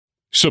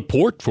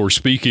Support for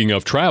Speaking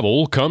of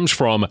Travel comes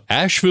from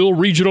Asheville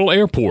Regional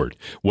Airport,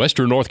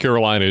 Western North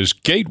Carolina's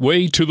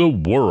gateway to the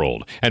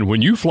world. And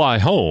when you fly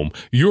home,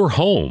 you're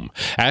home.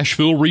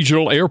 Asheville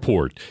Regional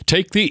Airport.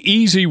 Take the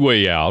easy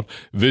way out.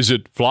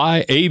 Visit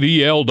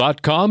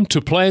flyavl.com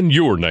to plan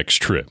your next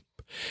trip.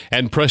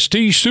 And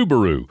Prestige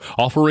Subaru,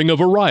 offering a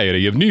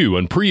variety of new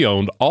and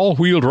pre-owned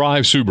all-wheel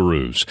drive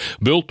Subarus.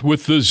 Built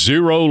with the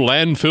zero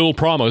landfill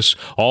promise,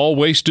 all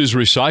waste is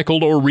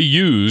recycled or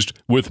reused,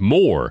 with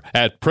more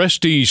at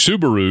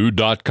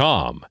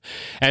PrestigeSubaru.com.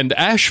 And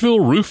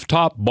Asheville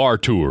Rooftop Bar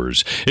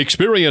Tours.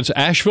 Experience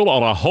Asheville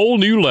on a whole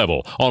new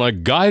level on a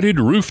guided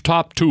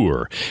rooftop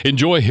tour.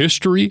 Enjoy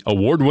history,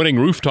 award-winning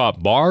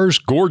rooftop bars,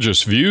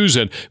 gorgeous views,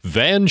 and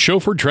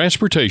van-chauffeured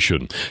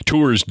transportation.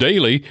 Tours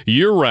daily,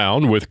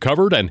 year-round, with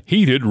covered and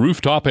heated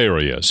rooftop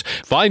areas.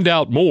 Find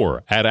out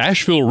more at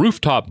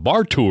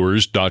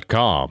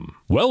AshevilleRooftopBarTours.com.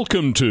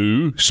 Welcome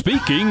to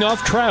Speaking of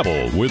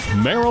Travel with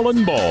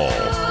Marilyn Ball.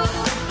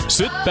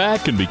 Sit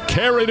back and be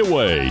carried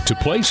away to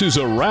places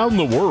around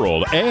the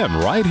world and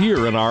right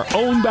here in our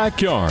own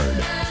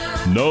backyard.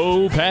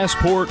 No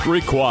passport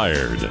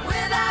required.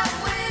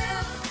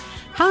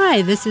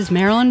 Hi, this is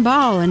Marilyn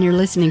Ball, and you're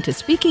listening to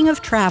Speaking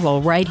of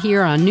Travel right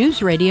here on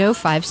News Radio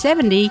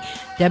 570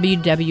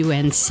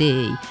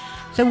 WWNC.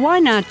 So why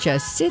not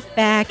just sit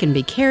back and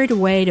be carried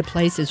away to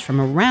places from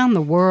around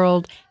the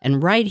world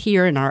and right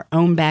here in our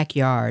own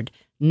backyard?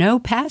 No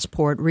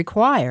passport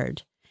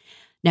required.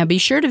 Now be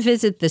sure to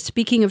visit the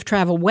Speaking of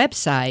Travel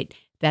website,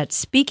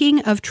 that's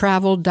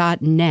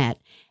speakingoftravel.net,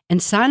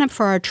 and sign up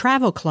for our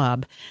travel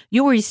club.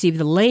 You'll receive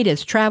the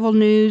latest travel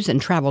news and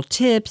travel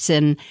tips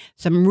and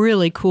some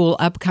really cool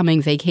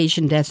upcoming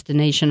vacation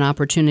destination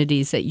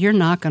opportunities that you're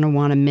not going to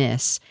want to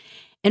miss.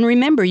 And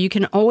remember, you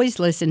can always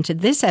listen to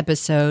this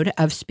episode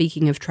of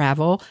Speaking of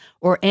Travel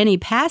or any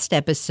past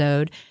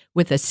episode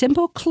with a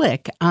simple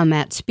click on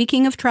that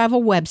Speaking of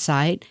Travel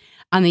website,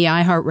 on the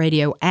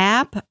iHeartRadio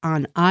app,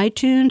 on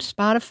iTunes,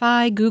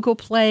 Spotify, Google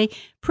Play.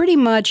 Pretty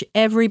much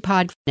every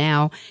podcast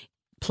now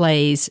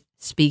plays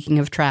Speaking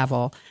of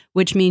Travel,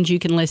 which means you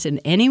can listen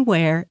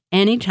anywhere,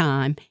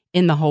 anytime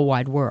in the whole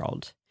wide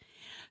world.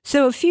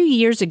 So a few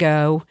years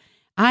ago,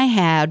 I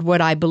had what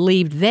I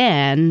believed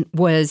then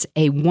was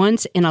a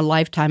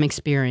once-in-a-lifetime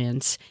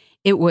experience.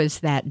 It was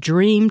that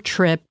dream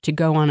trip to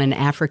go on an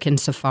African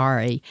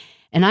safari.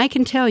 And I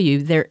can tell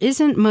you, there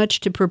isn't much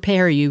to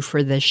prepare you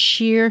for the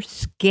sheer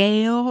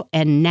scale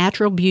and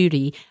natural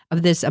beauty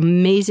of this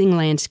amazing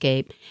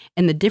landscape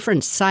and the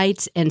different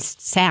sights and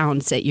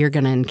sounds that you're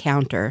going to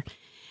encounter.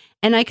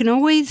 And I can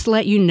always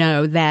let you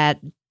know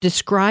that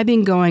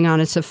describing going on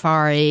a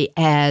safari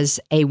as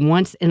a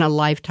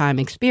once-in-a-lifetime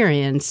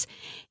experience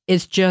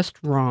is just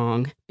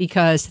wrong,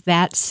 because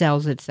that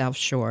sells itself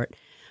short.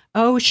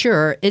 Oh,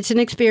 sure, it's an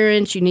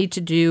experience you need to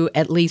do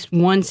at least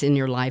once in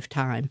your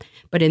lifetime.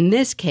 But in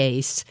this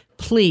case,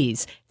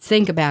 please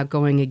think about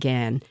going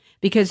again,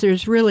 because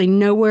there's really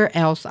nowhere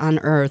else on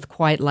earth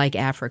quite like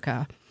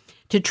Africa.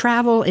 To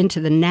travel into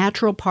the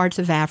natural parts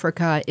of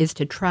Africa is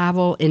to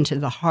travel into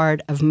the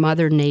heart of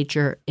Mother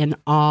Nature in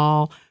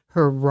all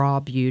her raw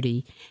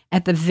beauty.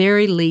 At the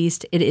very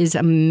least, it is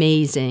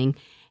amazing.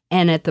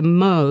 And at the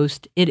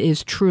most, it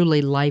is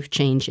truly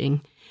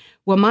life-changing.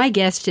 Well, my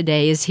guest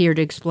today is here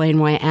to explain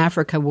why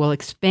Africa will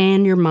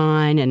expand your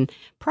mind and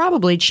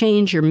probably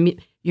change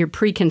your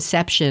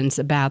preconceptions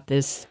about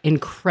this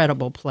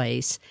incredible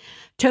place.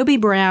 Toby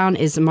Brown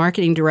is the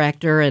marketing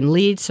director and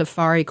lead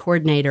safari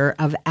coordinator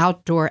of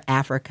Outdoor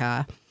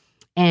Africa.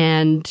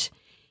 And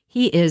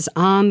he is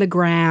on the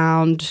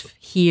ground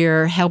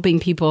here helping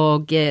people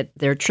get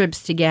their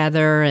trips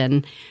together,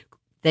 and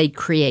they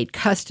create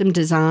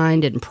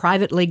custom-designed and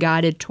privately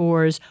guided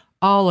tours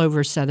all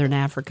over Southern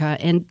Africa.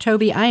 And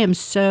Toby, I am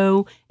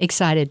so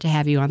excited to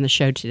have you on the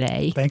show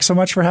today. Thanks so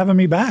much for having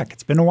me back.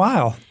 It's been a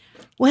while.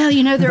 Well,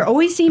 you know, there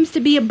always seems to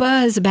be a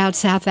buzz about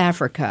South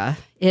Africa.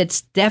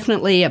 It's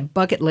definitely a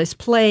bucket list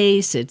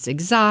place. It's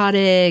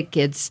exotic.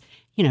 It's,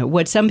 you know,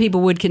 what some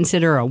people would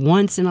consider a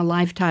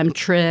once-in-a-lifetime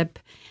trip.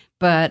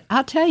 But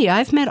I'll tell you,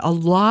 I've met a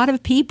lot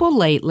of people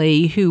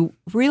lately who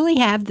really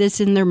have this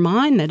in their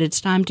mind that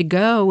it's time to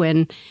go.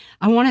 And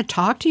I want to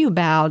talk to you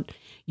about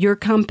your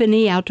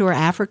company, Outdoor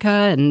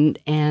Africa,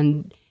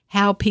 and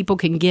how people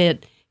can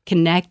get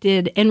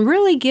connected and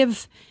really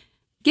give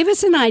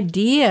us an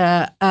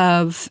idea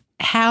of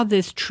how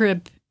this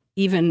trip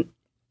even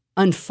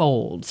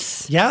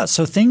unfolds. Yeah,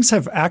 so things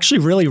have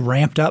actually really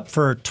ramped up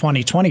for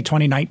 2020.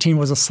 2019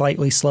 was a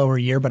slightly slower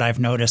year, but I've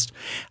noticed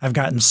I've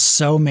gotten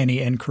so many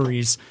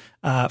inquiries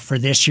for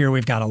this year.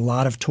 We've got a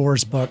lot of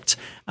tours booked,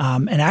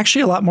 and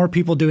actually a lot more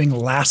people doing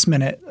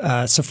last-minute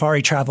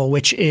safari travel,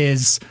 which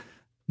is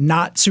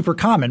not super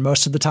common.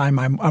 Most of the time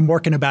I'm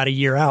working about a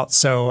year out,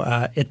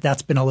 so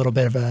that's been a little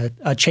bit of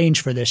a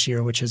change for this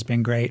year, which has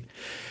been great.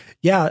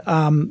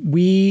 Yeah,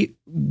 we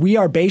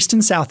are based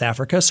in South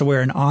Africa, so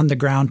we're an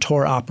on-the-ground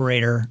tour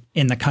operator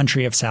in the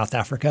country of South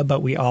Africa,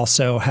 but we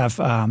also have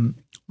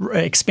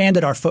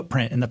expanded our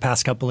footprint in the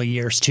past couple of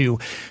years to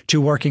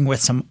working with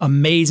some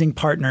amazing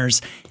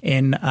partners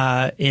in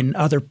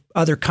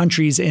other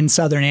countries in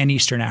Southern and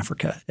Eastern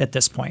Africa at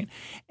this point.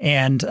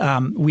 And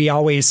we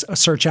always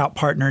search out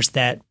partners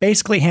that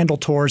basically handle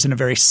tours in a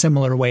very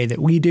similar way that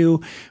we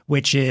do,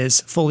 which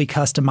is fully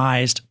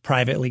customized,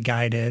 privately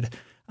guided,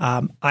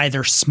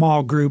 either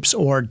small groups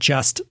or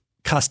just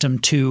custom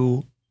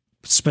to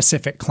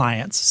specific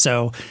clients.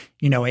 So,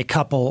 a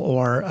couple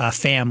or a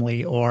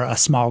family or a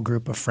small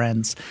group of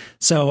friends.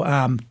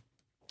 So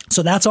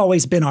that's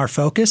always been our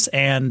focus.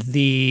 And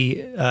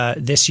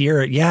this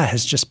year,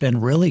 has just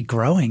been really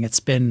growing. It's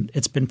been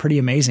pretty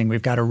amazing.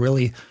 We've got a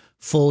really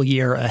full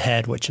year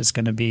ahead, which is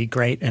going to be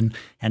great. And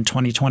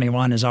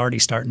 2021 is already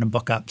starting to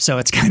book up. So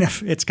it's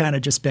kind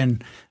of just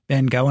been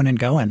going and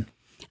going.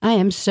 I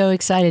am so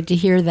excited to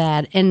hear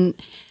that. And,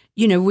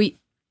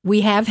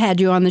 we have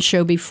had you on the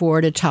show before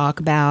to talk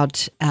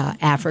about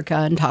Africa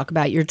and talk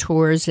about your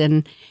tours.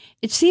 And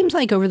it seems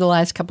like over the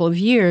last couple of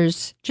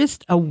years,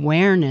 just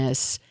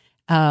awareness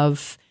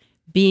of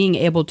being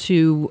able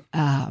to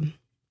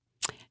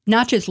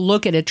not just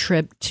look at a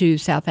trip to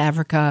South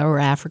Africa or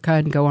Africa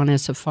and go on a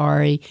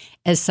safari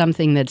as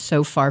something that's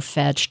so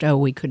far-fetched. Oh,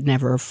 we could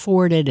never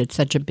afford it. It's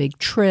such a big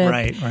trip.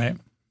 Right.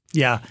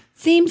 Yeah.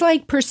 Seems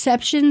like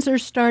perceptions are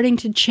starting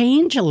to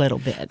change a little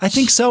bit. I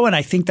think so. And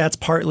I think that's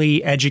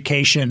partly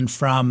education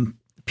from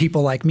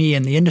people like me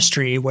in the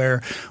industry,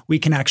 where we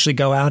can actually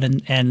go out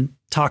and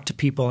talk to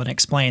people and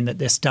explain that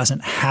this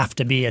doesn't have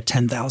to be a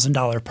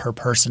 $10,000 per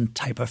person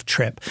type of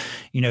trip.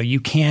 You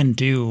can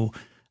do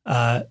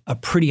a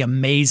pretty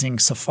amazing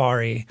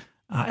safari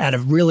at a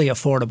really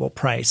affordable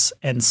price.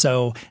 And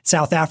so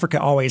South Africa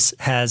always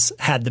has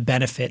had the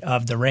benefit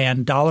of the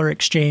Rand dollar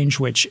exchange,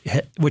 which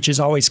has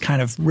always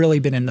kind of really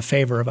been in the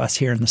favor of us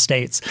here in the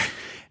States.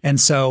 And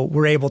so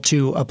we're able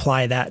to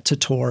apply that to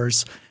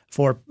tours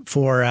for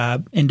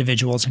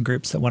individuals and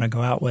groups that want to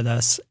go out with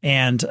us.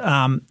 And,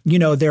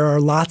 there are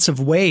lots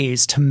of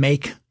ways to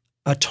make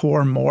a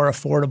tour more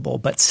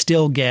affordable, but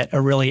still get a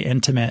really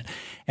intimate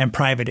and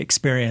private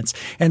experience.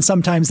 And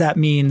sometimes that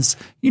means,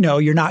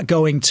 you're not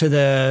going to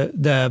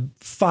the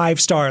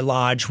 5-star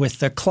lodge with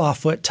the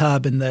clawfoot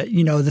tub and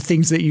the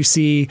things that you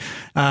see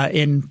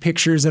in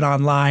pictures and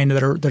online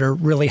that are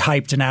really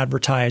hyped and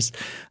advertised.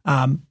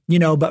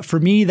 But for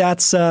me,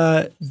 that's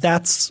a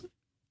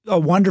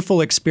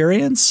wonderful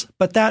experience,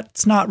 but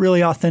that's not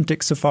really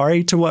authentic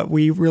safari to what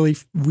we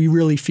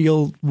really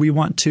feel we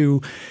want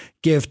to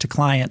give to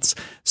clients.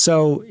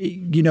 So,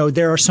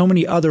 there are so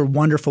many other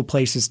wonderful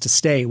places to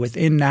stay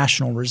within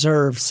national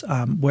reserves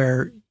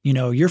where,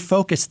 your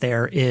focus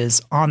there is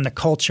on the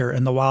culture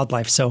and the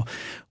wildlife. So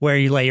where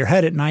you lay your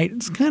head at night,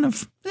 it's kind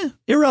of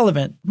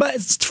irrelevant,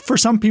 but for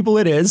some people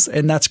it is,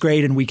 and that's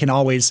great. And we can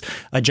always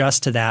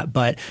adjust to that,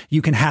 but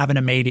you can have an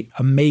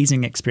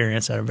amazing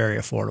experience at a very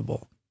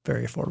affordable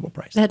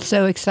price. That's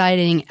so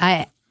exciting.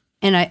 I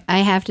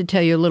have to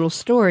tell you a little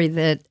story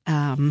that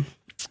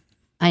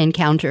I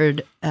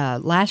encountered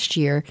last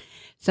year.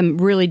 Some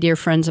really dear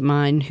friends of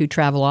mine who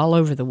travel all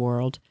over the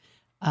world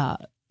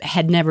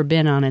had never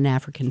been on an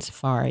African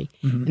safari.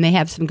 Mm-hmm. And they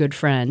have some good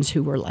friends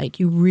who were like,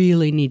 you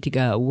really need to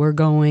go. We're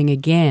going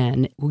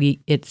again.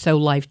 It's so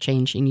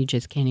life-changing, you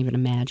just can't even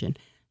imagine.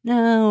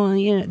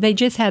 No, they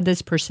just had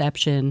this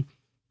perception,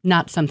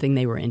 not something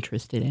they were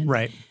interested in.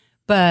 Right.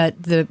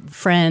 But the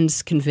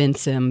friends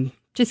convinced them,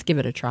 just give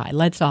it a try.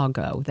 Let's all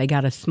go. They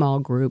got a small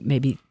group,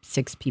 maybe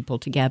 6 people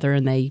together,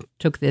 and they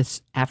took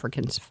this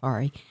African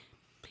safari.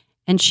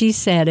 And she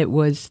said it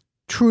was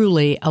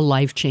truly a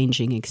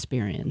life-changing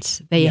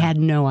experience. They had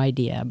no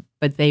idea,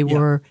 but they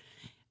were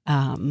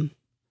so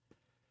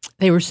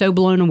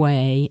blown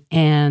away.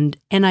 And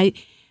I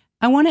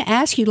want to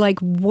ask you,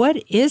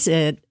 what is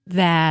it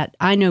that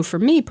I know for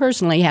me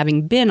personally,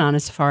 having been on a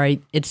safari,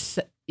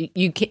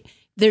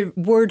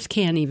 words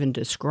can't even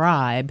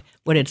describe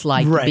what it's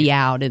like to be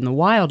out in the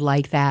wild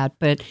like that.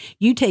 But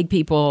you take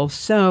people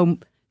so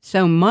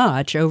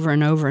much over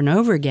and over and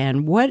over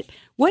again. What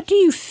do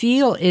you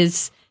feel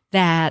is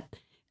that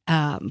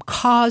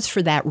cause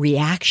for that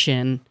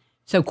reaction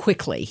so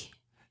quickly?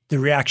 The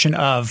reaction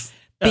of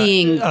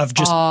being in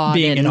awe.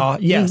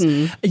 Yes.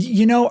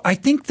 Mm-hmm. I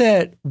think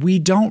that we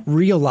don't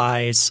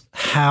realize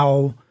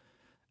how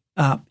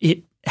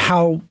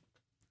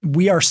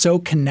we are so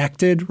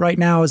connected right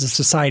now as a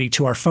society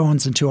to our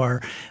phones and to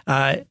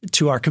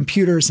our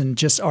computers and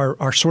just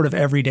our sort of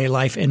everyday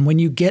life. And when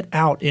you get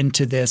out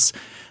into this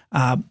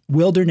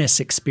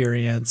wilderness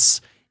experience,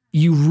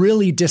 you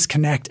really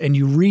disconnect and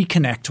you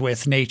reconnect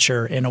with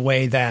nature in a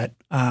way that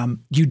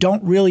you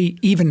don't really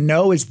even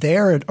know is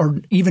there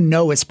or even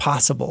know is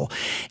possible.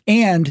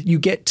 And you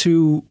get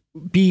to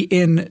be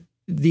in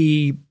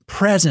the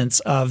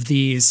presence of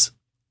these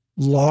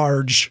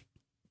large,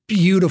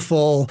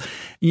 beautiful,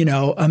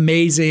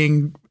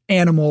 amazing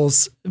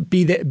animals,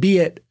 be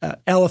it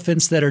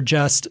elephants that are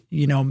just,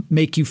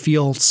 make you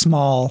feel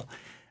small,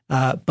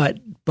 but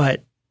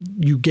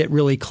you get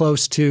really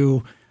close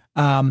to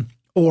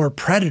or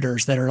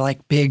predators that are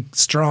like big,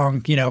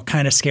 strong,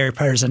 kind of scary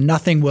predators, and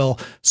nothing will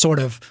sort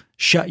of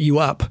shut you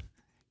up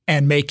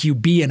and make you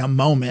be in a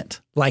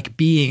moment like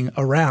being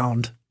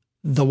around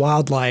the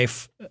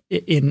wildlife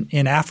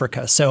in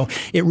Africa. So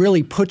it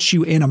really puts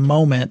you in a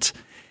moment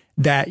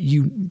that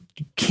you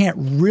can't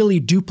really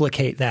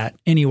duplicate that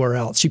anywhere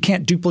else. You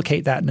can't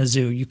duplicate that in a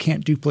zoo. You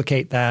can't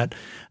duplicate that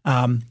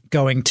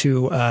going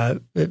to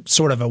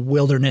sort of a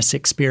wilderness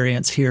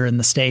experience here in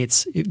the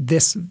States.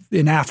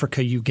 In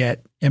Africa, you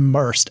get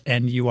immersed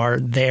and you are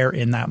there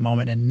in that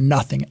moment,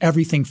 and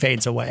everything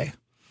fades away.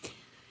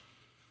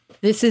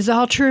 This is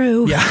all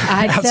true. Yeah,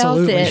 I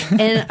absolutely. felt it.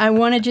 And I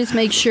want to just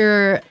make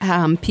sure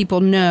people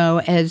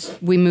know as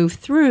we move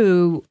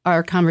through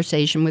our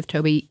conversation with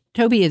Toby.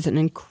 Toby is an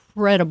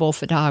incredible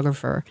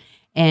photographer.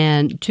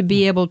 And to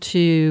be able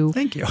to...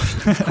 Thank you.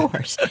 Of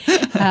course.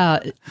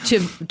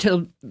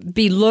 To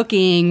be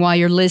looking while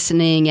you're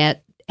listening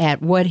at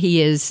what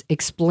he is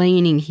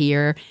explaining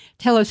here.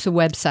 Tell us the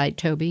website,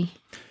 Toby.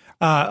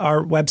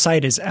 Our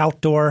website is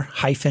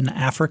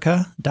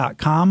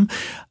outdoor-africa.com.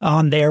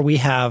 On there, we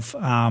have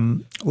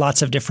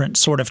lots of different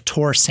sort of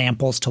tour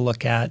samples to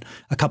look at,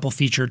 a couple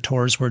featured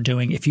tours we're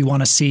doing. If you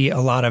want to see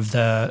a lot of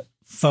the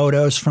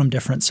photos from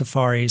different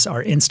safaris,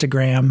 our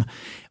Instagram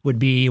would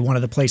be one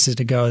of the places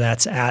to go.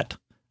 That's at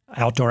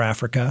Outdoor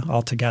Africa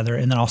altogether,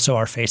 and then also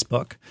our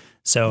Facebook.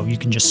 So you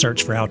can just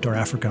search for Outdoor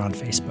Africa on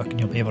Facebook, and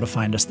you'll be able to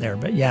find us there.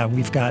 But yeah,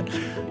 we've got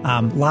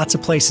lots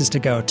of places to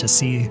go to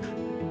see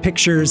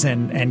pictures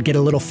and get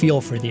a little feel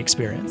for the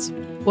experience.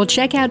 Well,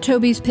 check out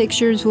Toby's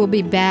pictures. We'll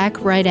be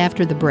back right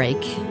after the break.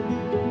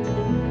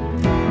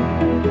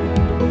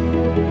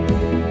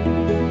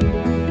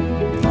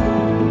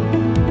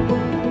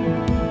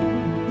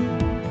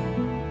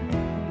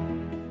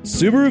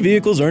 Subaru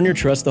vehicles earn your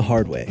trust the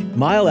hard way,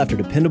 mile after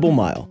dependable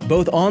mile,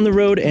 both on the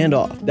road and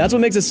off. That's what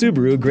makes a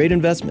Subaru a great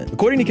investment.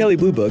 According to Kelley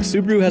Blue Book,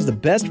 Subaru has the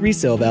best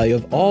resale value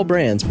of all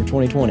brands for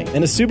 2020,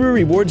 and a Subaru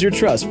rewards your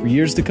trust for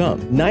years to come.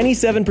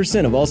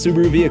 97% of all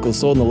Subaru vehicles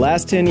sold in the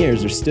last 10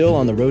 years are still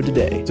on the road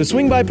today. So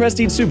swing by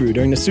Prestige Subaru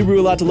during the Subaru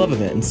A Lot to Love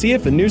event and see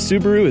if a new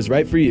Subaru is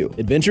right for you.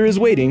 Adventure is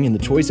waiting and the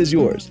choice is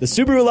yours. The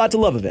Subaru A Lot to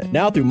Love event,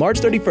 now through March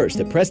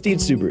 31st at Prestige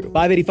Subaru,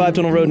 585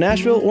 Tunnel Road,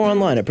 Nashville, or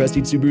online at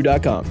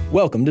PrestigeSubaru.com.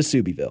 Welcome to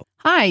Subieville.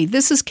 Hi,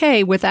 this is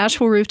Kay with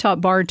Asheville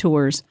Rooftop Bar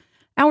Tours.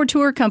 Our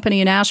tour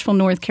company in Asheville,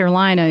 North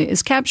Carolina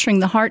is capturing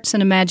the hearts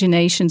and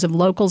imaginations of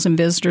locals and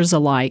visitors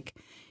alike.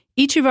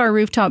 Each of our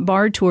rooftop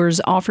bar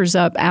tours offers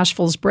up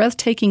Asheville's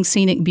breathtaking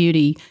scenic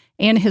beauty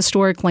and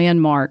historic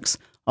landmarks,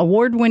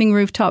 award-winning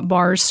rooftop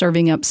bars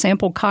serving up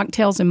sample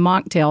cocktails and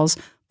mocktails,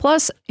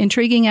 plus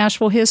intriguing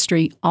Asheville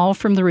history, all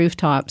from the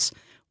rooftops.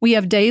 We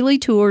have daily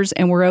tours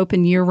and we're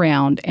open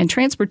year-round, and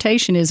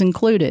transportation is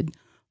included.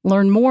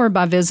 Learn more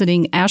by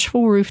visiting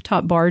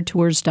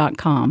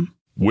AshevilleRooftopBarTours.com.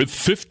 With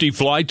 50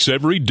 flights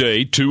every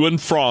day to and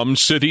from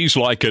cities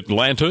like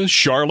Atlanta,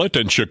 Charlotte,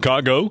 and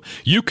Chicago,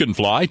 you can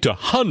fly to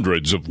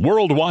hundreds of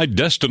worldwide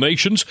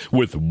destinations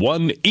with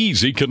one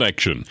easy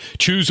connection.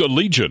 Choose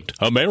Allegiant,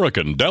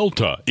 American,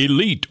 Delta,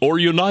 Elite, or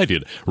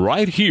United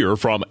right here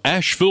from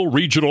Asheville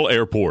Regional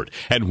Airport.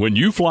 And when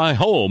you fly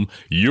home,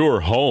 you're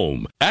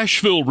home.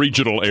 Asheville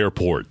Regional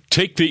Airport.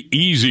 Take the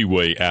easy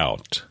way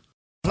out.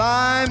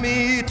 Fly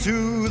me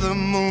to the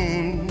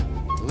moon,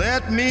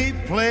 let me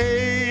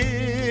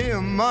play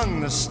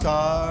among the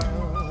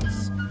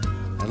stars,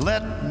 and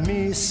let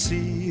me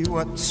see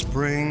what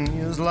spring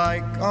is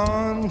like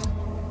on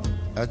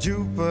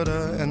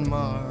Jupiter and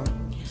Mars.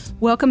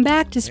 Welcome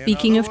back to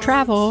Speaking of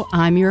Travel.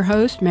 I'm your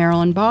host,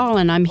 Marilyn Ball,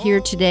 and I'm here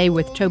today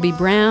with Toby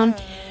Brown.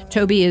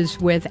 Toby is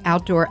with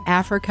Outdoor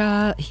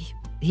Africa.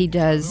 He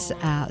does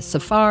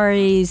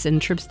safaris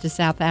and trips to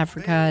South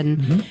Africa.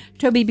 And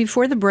Toby,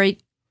 before the break,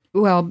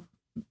 well,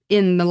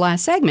 in the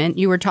last segment,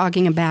 you were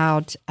talking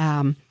about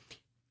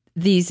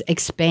these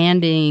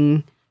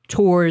expanding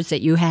tours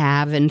that you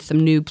have and some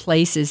new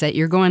places that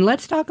you're going.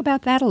 Let's talk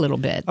about that a little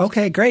bit.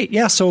 Okay, great.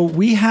 Yeah, so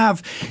we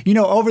have,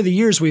 over the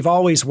years, we've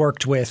always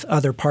worked with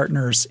other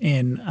partners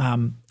in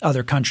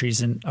other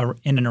countries in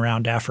and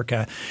around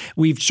Africa.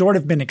 We've sort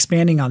of been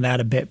expanding on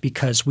that a bit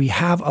because we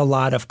have a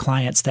lot of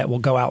clients that will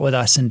go out with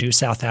us and do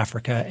South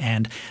Africa.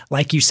 And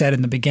like you said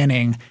in the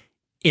beginning,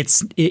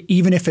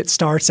 even if it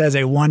starts as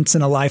a once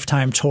in a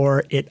lifetime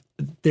tour,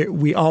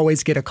 we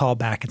always get a call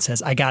back and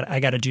says, I got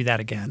to do that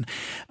again.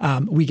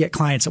 We get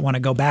clients that want to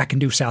go back and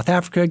do South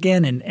Africa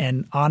again.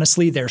 And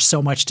honestly, there's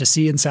so much to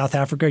see in South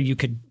Africa. You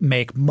could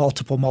make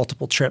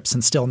multiple trips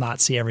and still not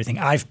see everything.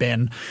 I've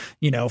been,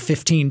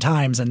 15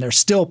 times and there's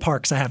still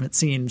parks I haven't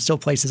seen, still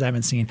places I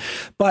haven't seen.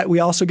 But we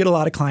also get a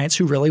lot of clients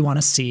who really want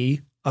to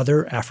see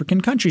other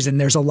African countries. And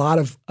there's a lot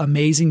of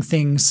amazing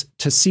things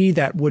to see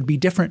that would be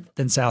different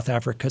than South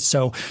Africa.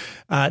 So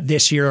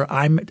this year,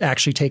 I'm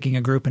actually taking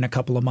a group in a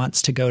couple of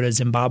months to go to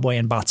Zimbabwe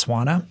and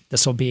Botswana.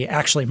 This will be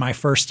actually my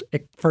first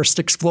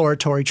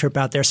exploratory trip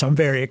out there. So I'm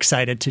very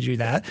excited to do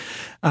that.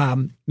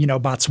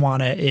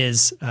 Botswana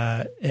is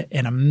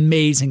an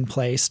amazing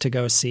place to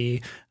go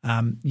see.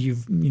 A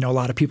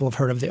lot of people have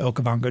heard of the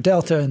Okavango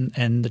Delta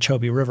and the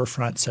Chobe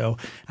Riverfront, so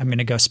I'm going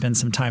to go spend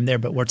some time there.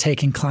 But we're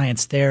taking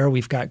clients there.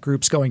 We've got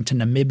groups going to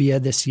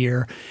Namibia this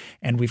year,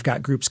 and we've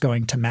got groups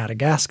going to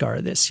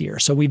Madagascar this year.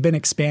 So we've been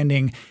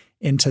expanding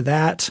into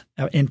that.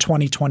 In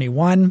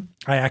 2021,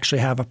 I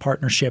actually have a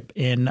partnership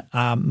in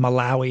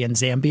Malawi and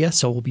Zambia,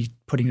 so we'll be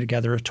putting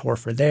together a tour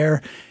for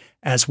there,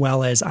 as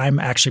well as I'm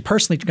actually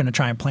personally going to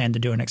try and plan to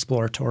do an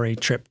exploratory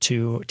trip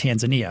to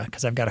Tanzania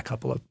because I've got a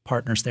couple of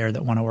partners there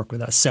that want to work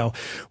with us. So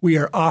we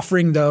are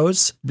offering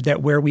those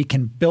that where we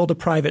can build a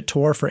private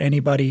tour for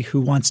anybody who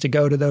wants to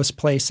go to those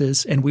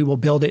places, and we will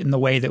build it in the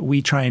way that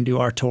we try and do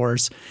our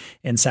tours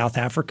in South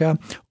Africa.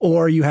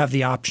 Or you have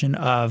the option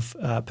of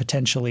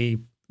potentially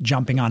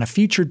jumping on a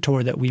featured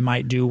tour that we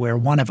might do where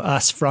one of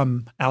us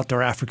from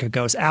Outdoor Africa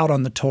goes out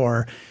on the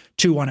tour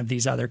to one of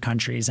these other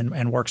countries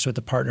and works with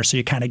a partner. So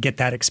you kind of get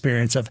that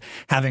experience of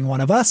having one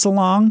of us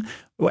along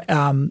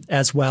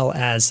as well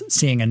as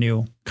seeing a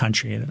new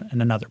country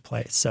in another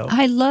place. So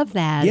I love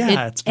that.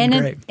 Yeah, it's been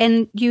great.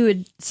 And you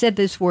had said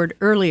this word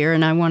earlier,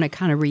 and I want to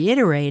kind of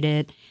reiterate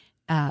it,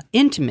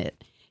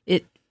 intimate.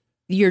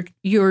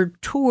 Your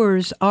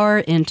tours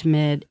are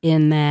intimate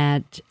in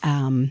that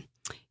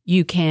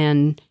you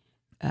can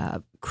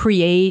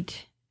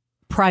create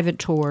private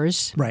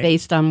tours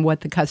based on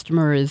what the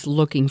customer is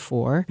looking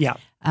for. Yeah.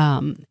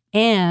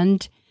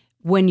 And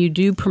when you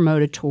do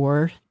promote a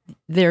tour,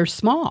 they're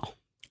small.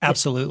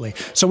 Absolutely.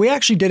 So we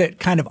actually did it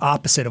kind of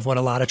opposite of what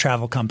a lot of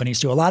travel companies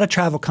do. A lot of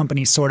travel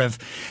companies sort of,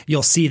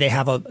 you'll see they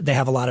have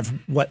a lot of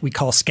what we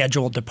call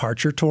scheduled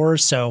departure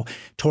tours. So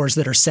tours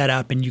that are set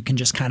up and you can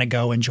just kind of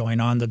go and join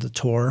on to the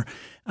tour.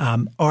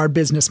 Our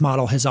business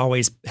model has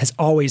always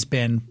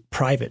been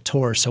private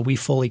tours. So we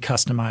fully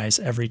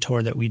customize every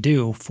tour that we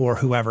do for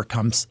whoever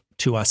comes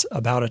to us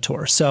about a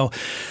tour. So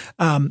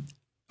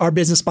our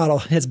business model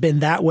has been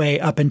that way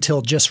up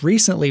until just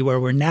recently, where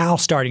we're now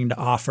starting to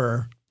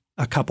offer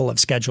a couple of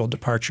scheduled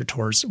departure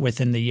tours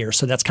within the year.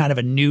 So that's kind of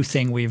a new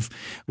thing we've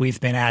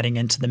been adding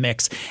into the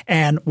mix.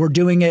 And we're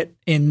doing it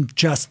in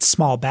just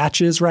small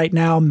batches right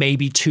now.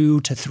 Maybe 2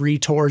 to 3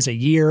 tours a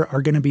year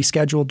are going to be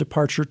scheduled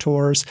departure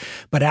tours.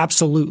 But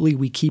absolutely,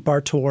 we keep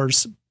our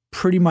tours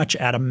pretty much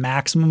at a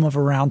maximum of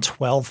around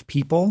 12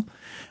 people,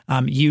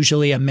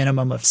 usually a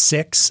minimum of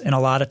 6. And a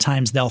lot of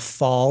times they'll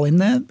fall in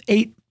the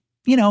 8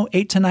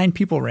 to 9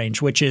 people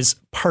range, which is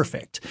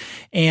perfect.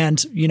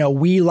 And,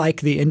 we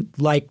like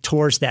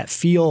tours that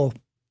feel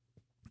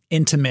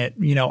intimate.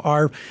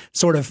 Our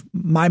sort of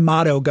my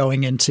motto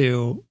going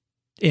into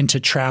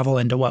travel,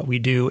 into what we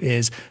do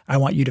is I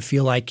want you to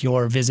feel like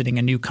you're visiting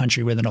a new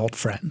country with an old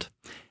friend.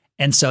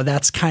 And so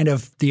that's kind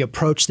of the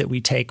approach that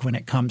we take when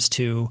it comes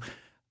to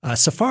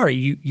safari.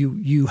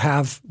 You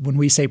have, when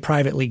we say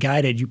privately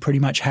guided, you pretty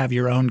much have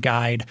your own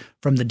guide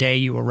from the day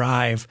you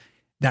arrive.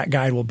 That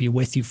guide will be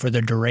with you for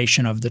the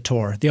duration of the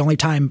tour. The only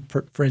time,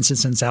 for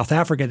instance, in South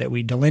Africa that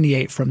we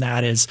delineate from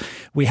that is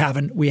we have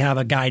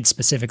a guide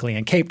specifically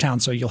in Cape Town.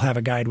 So you'll have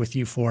a guide with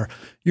you for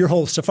your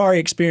whole safari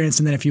experience.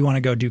 And then if you want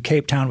to go do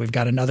Cape Town, we've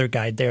got another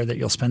guide there that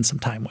you'll spend some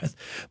time with.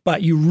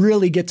 But you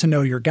really get to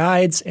know your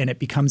guides, and it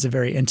becomes a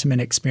very intimate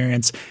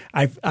experience.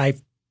 I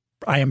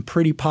am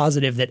pretty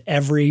positive that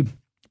every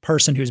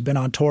person who's been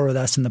on tour with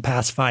us in the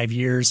past 5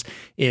 years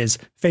is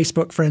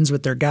Facebook friends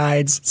with their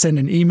guides,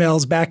 sending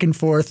emails back and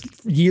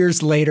forth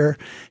years later,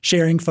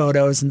 sharing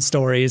photos and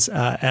stories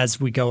as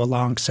we go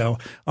along. So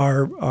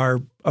our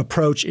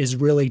approach is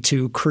really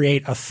to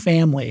create a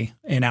family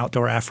in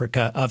Outdoor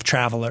Africa of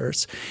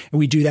travelers. And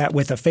we do that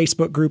with a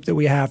Facebook group that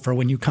we have for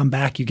when you come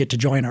back, you get to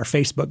join our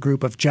Facebook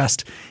group of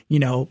just,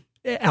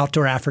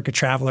 Outdoor Africa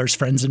travelers,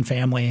 friends and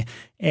family,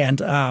 and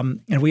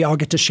we all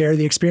get to share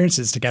the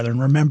experiences together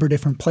and remember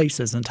different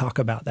places and talk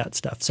about that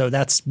stuff. So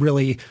that's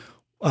really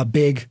a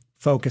big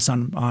focus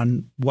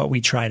on what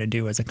we try to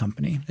do as a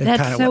company. It's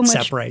kind of what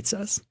separates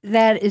us.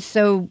 That is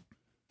so.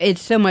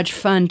 It's so much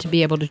fun to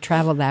be able to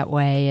travel that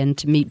way and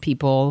to meet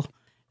people,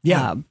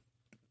 who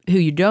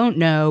you don't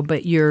know,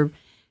 but you're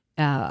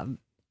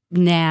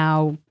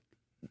now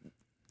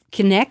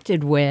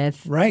connected with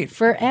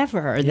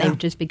forever. Yeah. They've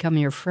just become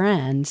your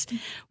friends.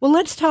 Well,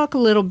 let's talk a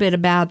little bit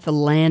about the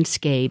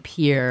landscape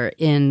here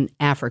in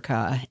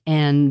Africa.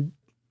 And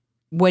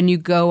when you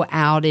go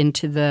out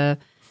into the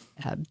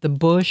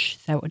bush,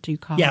 is that what you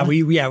call it?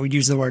 We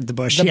use the word the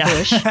bush. The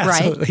bush,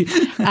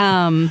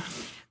 right?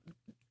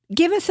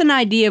 Give us an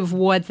idea of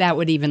what that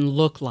would even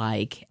look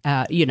like.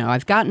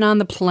 I've gotten on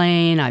the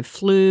plane, I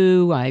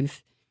flew,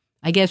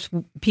 I guess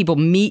people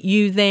meet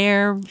you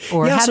there,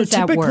 or how does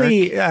that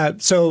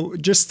work? So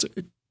just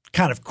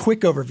kind of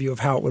quick overview of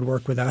how it would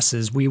work with us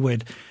is we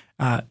would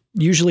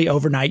usually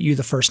overnight you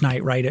the first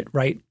night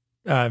right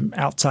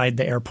outside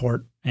the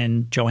airport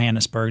in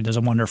Johannesburg. There's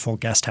a wonderful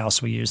guest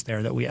house we use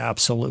there that we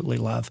absolutely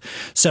love.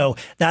 So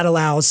that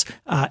allows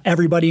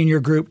everybody in your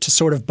group to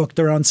sort of book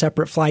their own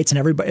separate flights, and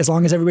everybody, as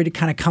long as everybody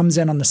kind of comes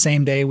in on the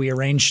same day, we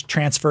arrange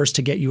transfers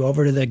to get you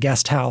over to the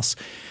guest house,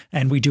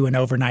 and we do an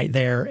overnight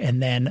there.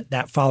 And then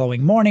that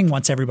following morning,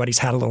 once everybody's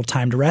had a little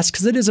time to rest,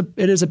 because it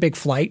is a big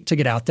flight to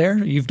get out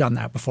there. You've done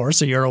that before,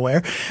 so you're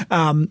aware.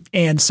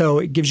 And so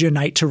it gives you a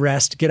night to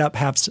rest, get up,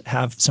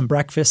 have some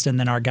breakfast, and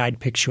then our guide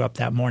picks you up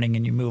that morning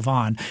and you move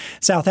on.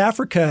 South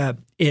Africa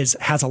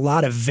has a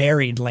lot of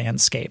varied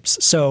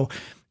landscapes. So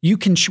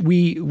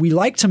we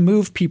like to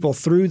move people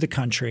through the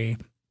country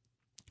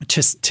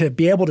to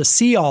be able to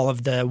see all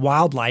of the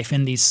wildlife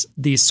in these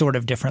sort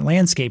of different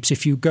landscapes.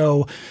 If you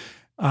go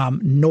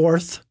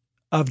north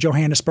of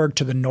Johannesburg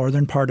to the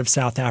northern part of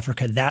South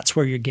Africa, that's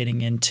where you're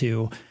getting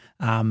into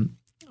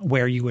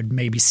where you would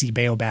maybe see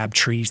baobab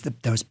trees,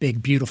 those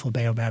big, beautiful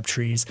baobab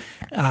trees.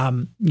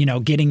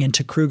 Getting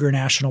into Kruger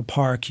National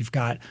Park, you've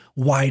got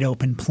wide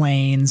open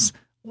plains,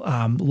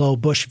 low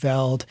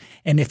bushveld.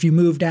 And if you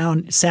move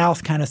down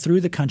south kind of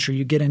through the country,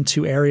 you get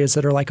into areas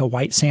that are like a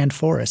white sand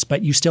forest,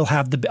 but you still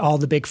have all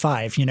the big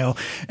five,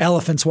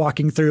 elephants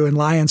walking through and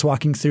lions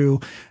walking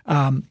through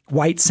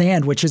white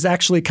sand, which is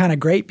actually kind of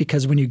great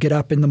because when you get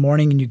up in the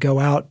morning and you go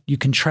out, you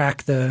can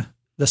track the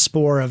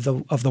spoor of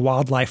the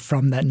wildlife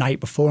from that night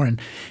before,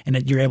 and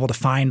you're able to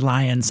find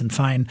lions and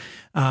find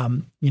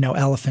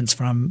elephants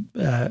from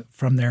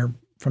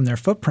their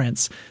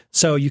footprints.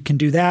 So you can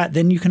do that.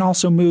 Then you can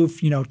also move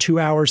 2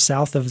 hours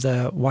south of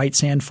the white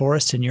sand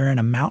forest, and you're in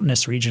a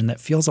mountainous region that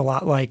feels a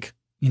lot like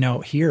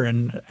here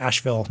in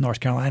Asheville, North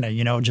Carolina.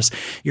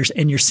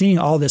 You're seeing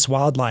all this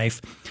wildlife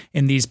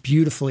in these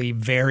beautifully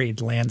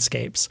varied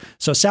landscapes.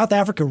 So South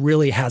Africa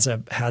really has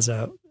a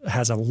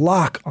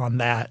lock on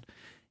that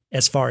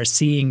as far as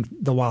seeing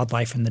the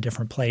wildlife in the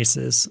different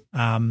places.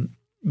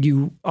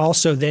 You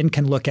also then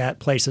can look at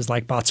places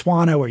like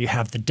Botswana, where you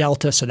have the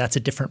Delta. So that's a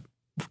different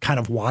kind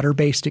of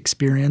water-based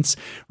experience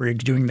where you're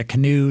doing the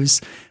canoes.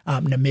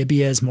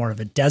 Namibia is more of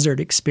a desert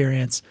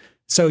experience.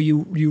 So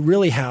you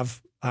really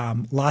have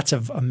lots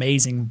of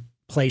amazing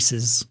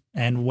places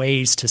and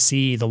ways to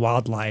see the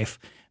wildlife,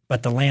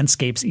 but the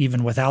landscapes,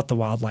 even without the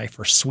wildlife,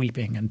 are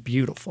sweeping and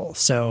beautiful.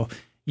 So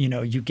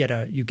you get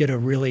a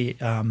really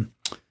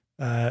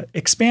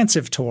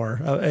expansive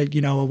tour,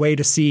 a way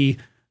to see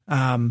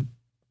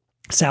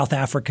South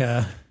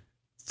Africa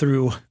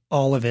through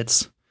all of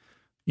its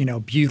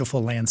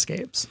beautiful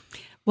landscapes.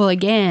 Well,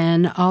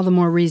 again, all the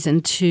more reason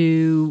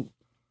to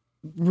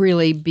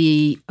really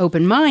be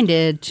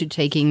open-minded to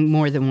taking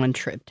more than one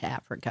trip to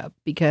Africa,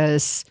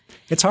 because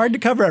it's hard to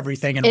cover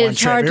everything in one trip.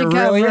 It's hard to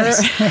cover. Really is.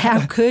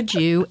 How could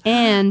you?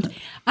 And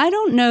I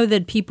don't know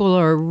that people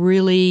are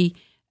really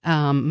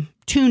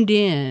tuned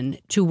in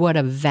to what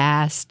a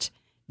vast,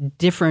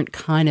 different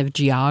kind of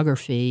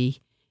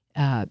geography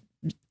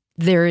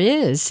there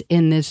is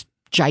in this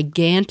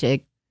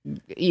gigantic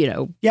place.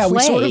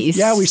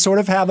 We sort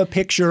of have a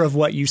picture of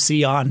what you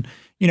see on,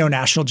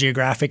 National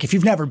Geographic. If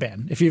you've never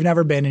been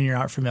and you're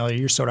not familiar,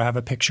 you sort of have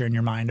a picture in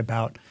your mind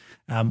about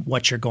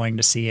what you're going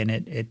to see,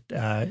 and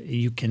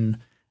you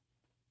can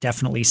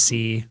definitely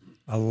see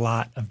a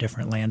lot of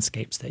different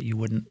landscapes that you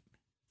wouldn't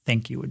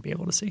think you would be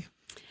able to see.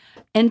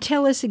 And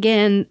tell us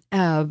again,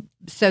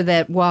 so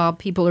that while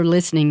people are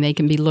listening, they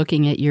can be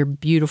looking at your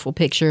beautiful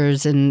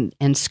pictures and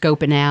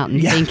scoping out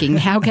and thinking,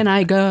 how can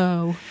I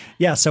go?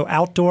 Yeah, so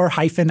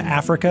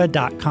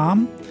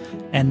outdoor-africa.com,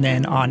 and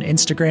then on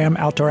Instagram,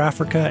 Outdoor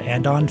Africa,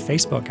 and on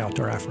Facebook,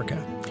 Outdoor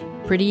Africa.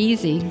 Pretty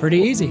easy. Pretty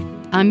easy.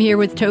 I'm here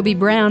with Toby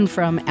Brown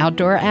from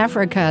Outdoor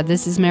Africa.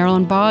 This is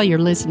Marilyn Ball. You're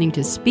listening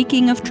to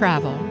Speaking of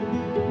Travel.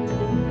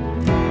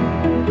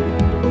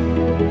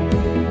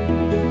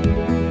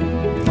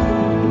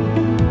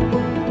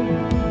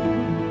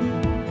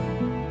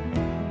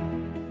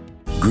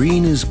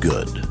 Green is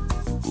good.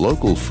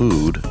 Local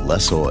food,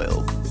 less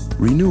oil.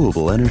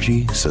 Renewable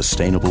energy,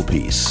 sustainable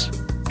peace.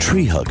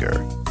 Tree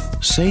hugger.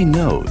 Say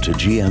no to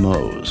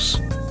GMOs.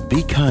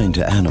 Be kind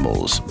to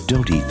animals,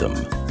 don't eat them.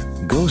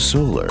 Go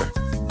solar.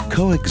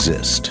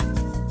 Coexist.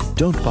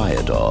 Don't buy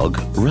a dog,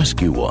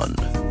 rescue one.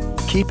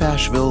 Keep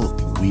Asheville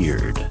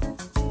weird.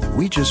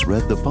 We just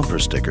read the bumper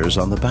stickers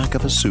on the back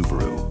of a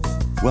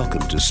Subaru.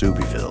 Welcome to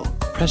Subieville.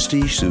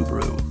 Prestige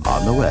Subaru.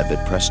 On the web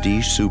at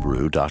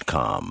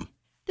prestigesubaru.com.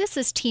 This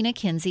is Tina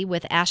Kinsey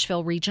with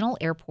Asheville Regional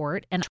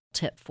Airport, and a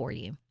tip for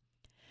you.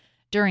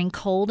 During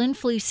cold and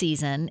flu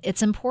season,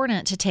 it's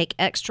important to take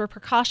extra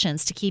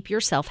precautions to keep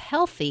yourself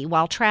healthy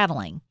while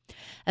traveling.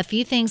 A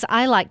few things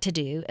I like to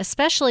do,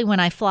 especially when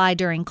I fly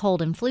during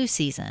cold and flu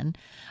season,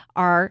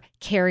 are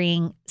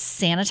carrying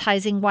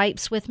sanitizing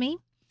wipes with me.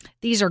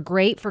 These are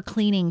great for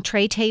cleaning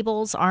tray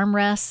tables,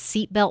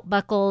 armrests, seatbelt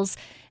buckles,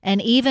 and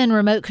even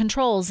remote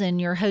controls in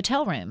your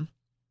hotel room.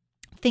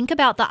 Think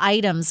about the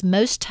items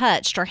most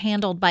touched or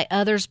handled by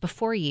others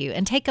before you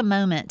and take a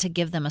moment to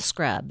give them a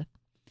scrub.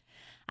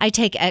 I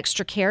take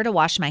extra care to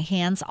wash my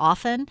hands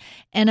often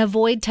and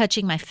avoid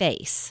touching my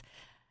face.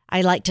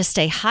 I like to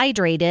stay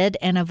hydrated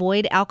and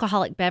avoid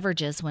alcoholic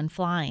beverages when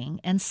flying,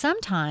 and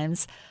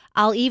sometimes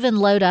I'll even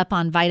load up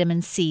on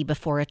vitamin C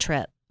before a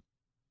trip.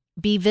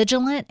 Be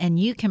vigilant and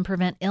you can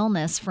prevent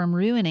illness from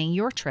ruining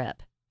your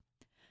trip.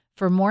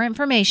 For more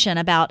information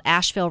about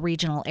Asheville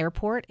Regional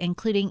Airport,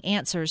 including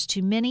answers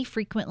to many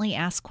frequently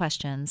asked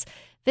questions,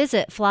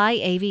 visit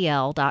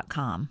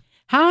flyavl.com.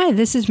 Hi,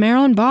 this is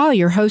Marilyn Ball,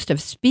 your host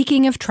of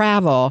Speaking of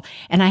Travel,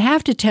 and I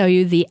have to tell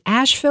you the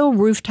Asheville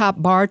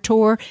Rooftop Bar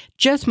Tour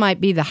just might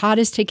be the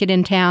hottest ticket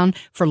in town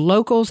for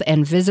locals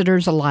and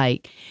visitors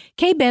alike.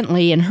 Kay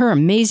Bentley and her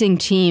amazing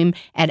team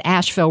at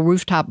Asheville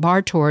Rooftop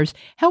Bar Tours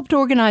helped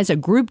organize a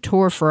group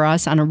tour for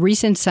us on a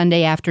recent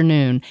Sunday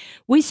afternoon.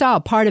 We saw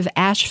a part of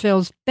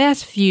Asheville's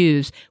best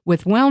views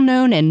with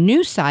well-known and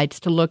new sights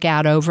to look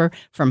out over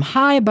from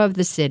high above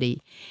the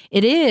city.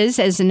 It is,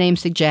 as the name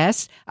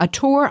suggests, a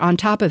tour on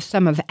top of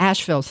some of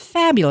Asheville's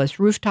fabulous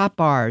rooftop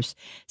bars.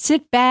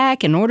 Sit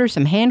back and order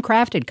some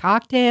handcrafted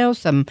cocktails,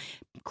 some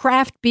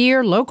craft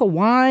beer, local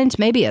wines,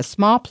 maybe a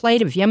small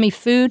plate of yummy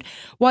food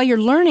while you're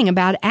learning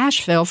about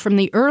Asheville from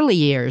the early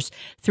years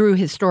through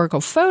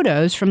historical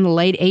photos from the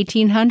late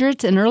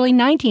 1800s and early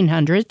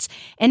 1900s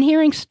and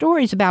hearing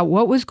stories about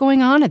what was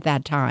going on at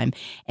that time.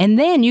 And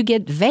then you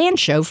get van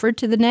chauffeured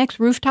to the next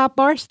rooftop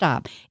bar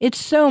stop. It's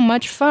so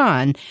much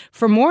fun.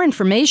 For more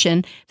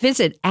information,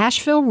 visit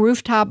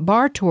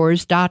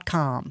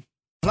AshevilleRooftopBarTours.com.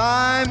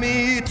 Fly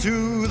me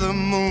to the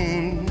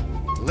moon,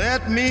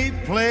 let me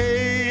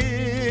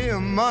play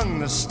among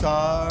the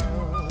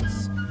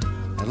stars,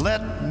 and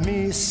let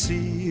me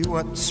see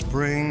what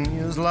spring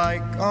is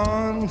like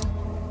on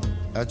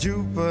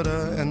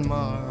Jupiter and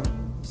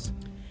Mars.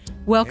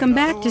 Welcome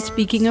back to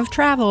Speaking of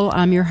Travel.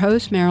 I'm your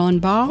host, Marilyn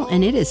Ball,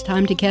 and it is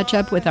time to catch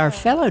up with our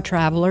fellow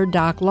traveler,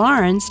 Doc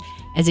Lawrence,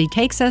 as he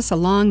takes us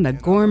along the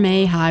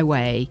Gourmet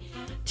Highway.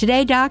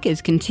 Today, Doc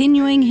is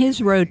continuing his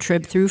road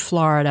trip through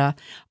Florida,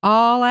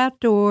 all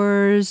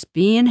outdoors,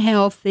 being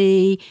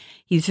healthy.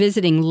 He's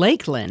visiting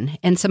Lakeland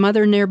and some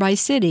other nearby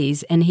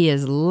cities, and he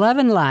is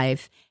loving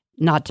life,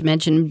 not to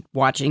mention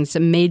watching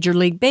some Major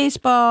League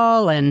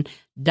Baseball and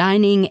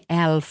dining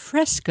al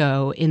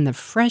fresco in the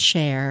fresh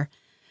air.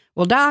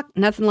 Well, Doc,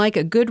 nothing like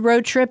a good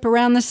road trip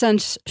around the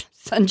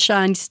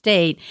Sunshine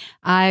State.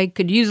 I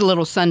could use a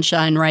little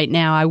sunshine right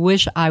now. I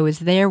wish I was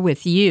there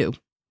with you.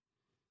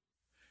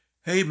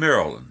 Hey,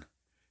 Marilyn,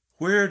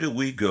 where do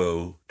we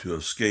go to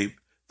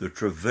escape the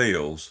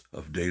travails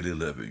of daily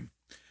living?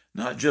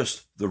 Not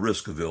just the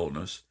risk of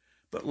illness,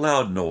 but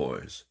loud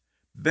noise,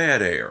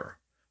 bad air,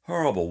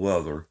 horrible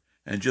weather,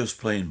 and just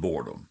plain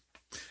boredom.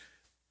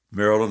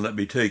 Marilyn, let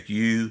me take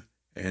you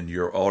and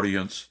your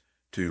audience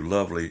to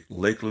lovely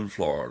Lakeland,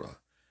 Florida.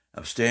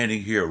 I'm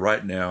standing here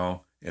right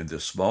now in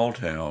this small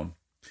town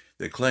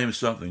that claims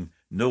something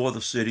no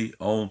other city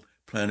on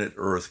planet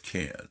Earth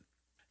can.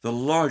 The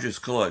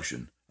largest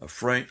collection of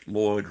Frank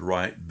Lloyd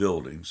Wright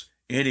buildings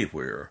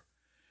anywhere,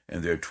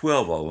 and there are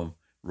 12 of them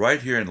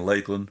right here in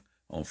Lakeland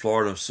on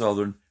Florida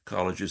Southern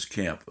College's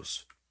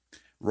campus.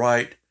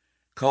 Wright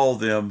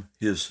called them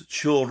his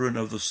children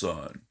of the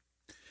sun.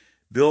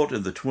 Built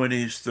in the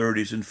 20s,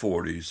 30s, and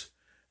 40s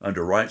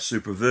under Wright's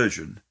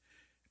supervision,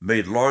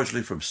 made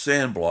largely from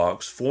sand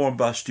blocks formed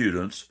by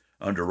students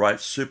under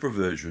Wright's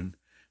supervision,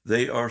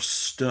 they are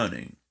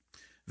stunning.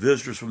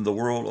 Visitors from the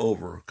world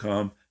over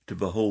come to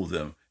behold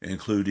them,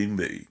 including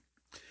me.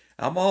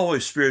 I'm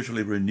always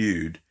spiritually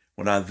renewed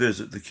when I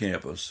visit the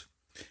campus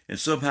and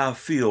somehow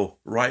feel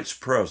Wright's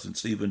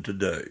presence even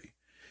today.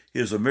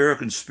 His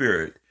American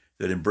spirit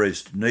that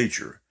embraced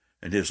nature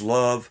and his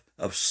love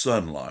of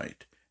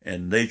sunlight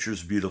and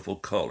nature's beautiful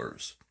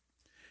colors.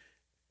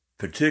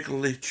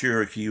 Particularly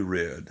Cherokee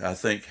red. I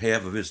think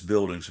half of his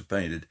buildings are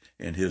painted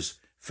in his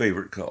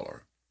favorite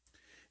color.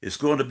 It's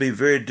going to be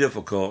very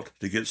difficult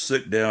to get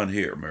sick down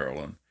here,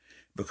 Marilyn,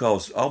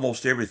 because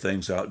almost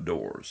everything's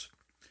outdoors.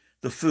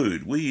 The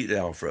food, we eat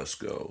al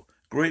fresco,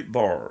 great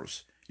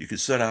bars, you can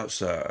sit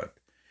outside.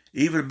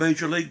 Even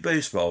Major League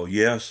Baseball,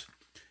 yes.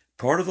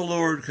 Part of the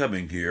lure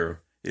coming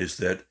here is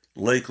that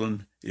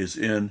Lakeland is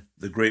in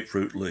the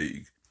Grapefruit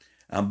League.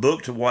 I'm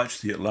booked to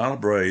watch the Atlanta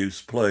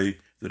Braves play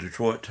the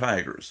Detroit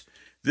Tigers.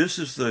 This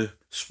is the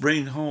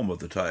spring home of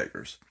the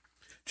Tigers.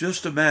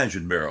 Just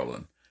imagine,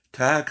 Marilyn,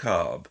 Ty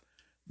Cobb,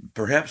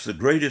 perhaps the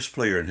greatest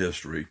player in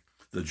history,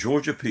 the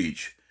Georgia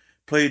Peach,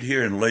 played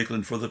here in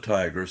Lakeland for the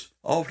Tigers,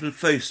 often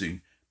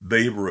facing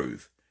Babe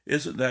Ruth.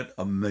 Isn't that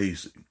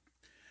amazing?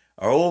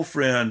 Our old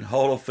friend,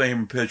 Hall of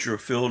Fame pitcher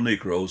Phil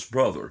Niekro's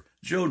brother,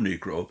 Joe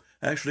Niekro,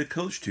 actually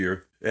coached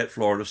here at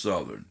Florida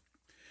Southern.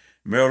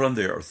 Maryland,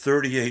 there are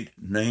 38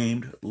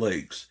 named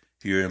lakes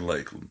here in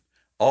Lakeland,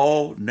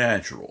 all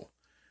natural.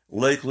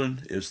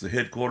 Lakeland is the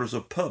headquarters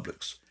of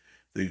Publix,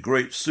 the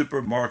great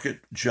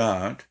supermarket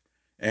giant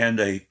and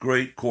a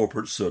great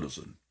corporate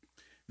citizen.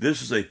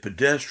 This is a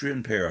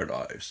pedestrian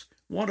paradise.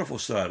 Wonderful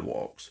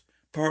sidewalks,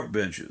 park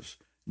benches,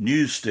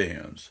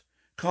 newsstands,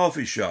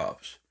 coffee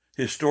shops,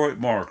 historic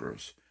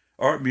markers,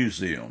 art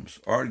museums,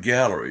 art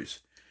galleries,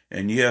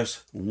 and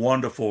yes,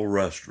 wonderful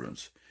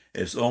restaurants,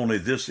 as only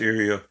this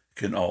area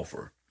can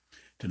offer.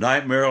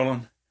 Tonight,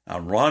 Marilyn,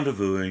 I'm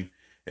rendezvousing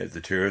at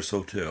the Terrace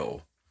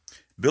Hotel.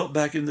 Built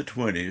back in the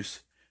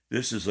 20s,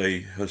 this is a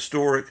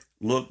historic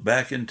look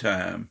back in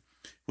time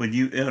when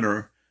you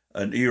enter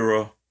an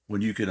era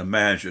when you can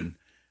imagine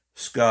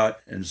Scott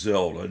and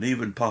Zelda and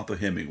even Papa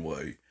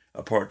Hemingway,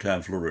 a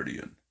part-time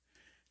Floridian.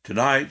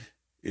 Tonight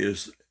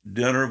is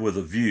dinner with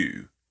a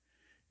view,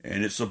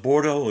 and it's a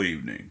Bordeaux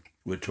evening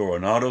with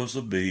tornadoes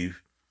of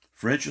beef,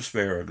 French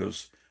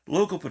asparagus,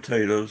 local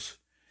potatoes,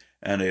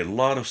 and a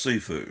lot of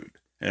seafood.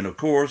 And of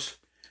course,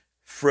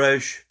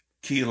 fresh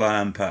key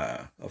lime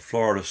pie, a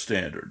Florida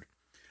standard.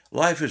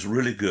 Life is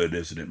really good,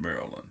 isn't it,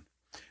 Marilyn?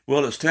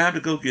 Well, it's time to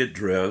go get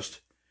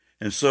dressed.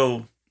 And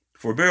so,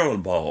 for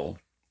Marilyn Ball,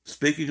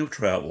 speaking of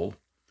travel,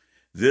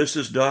 this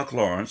is Doc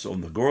Lawrence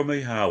on the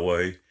Gourmet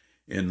Highway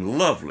in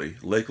lovely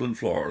Lakeland,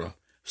 Florida,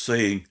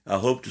 saying, I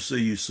hope to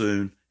see you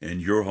soon in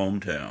your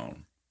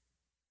hometown.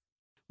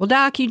 Well,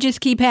 Doc, you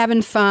just keep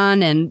having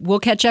fun, and we'll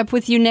catch up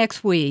with you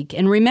next week.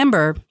 And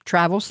remember,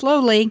 travel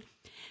slowly.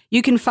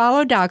 You can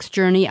follow Doc's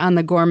journey on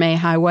the Gourmet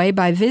Highway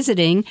by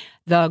visiting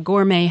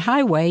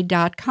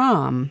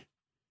thegourmethighway.com.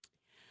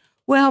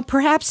 Well,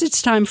 perhaps it's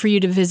time for you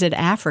to visit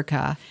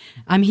Africa.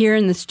 I'm here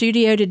in the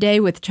studio today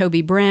with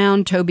Toby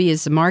Brown. Toby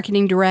is the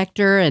marketing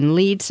director and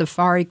lead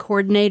safari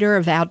coordinator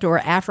of Outdoor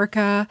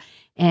Africa.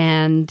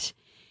 And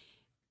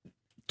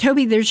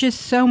Toby, there's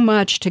just so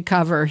much to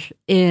cover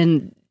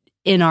in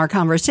our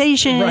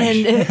conversation,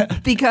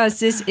 right. Because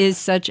this is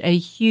such a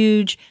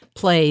huge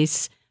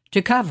place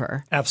to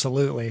cover.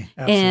 Absolutely.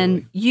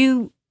 And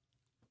you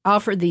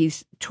offer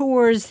these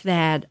tours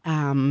that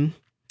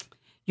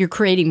you're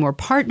creating more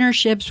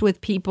partnerships with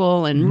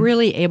people and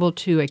really able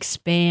to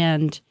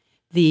expand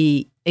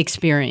the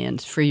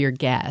experience for your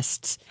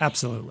guests.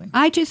 Absolutely.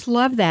 I just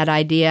love that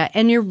idea.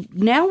 And you're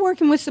now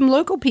working with some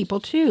local people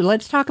too.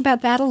 Let's talk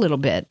about that a little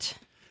bit.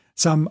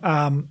 So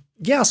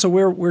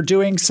we're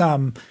doing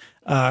some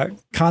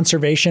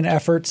conservation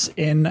efforts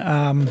in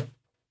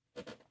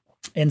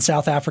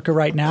South Africa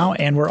right now,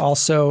 and we're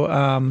also,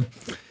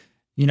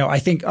 I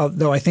think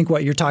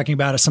what you're talking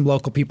about is some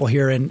local people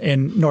here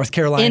in North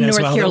Carolina as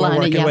well that we're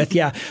working with.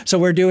 Yeah, so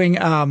we're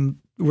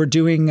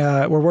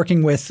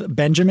working with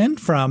Benjamin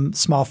from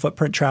Small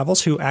Footprint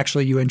Travels, who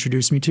actually you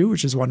introduced me to,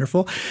 which is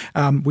wonderful.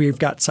 We've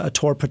got a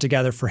tour put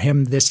together for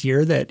him this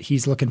year that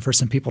he's looking for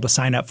some people to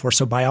sign up for.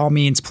 So by all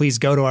means, please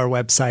go to our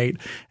website,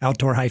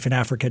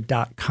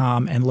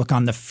 outdoor-africa.com, and look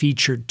on the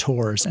featured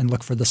tours and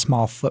look for the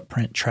Small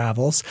Footprint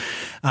Travels.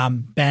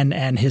 Ben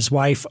and his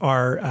wife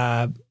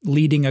are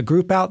leading a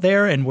group out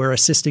there, and we're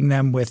assisting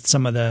them with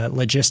some of the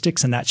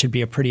logistics, and that should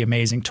be a pretty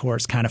amazing tour.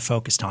 It's kind of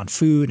focused on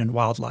food and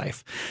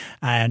wildlife.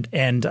 And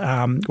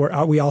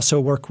we also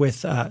work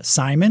with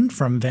Simon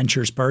from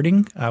Ventures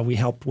Birding. We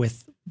help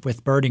with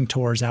birding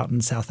tours out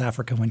in South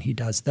Africa when he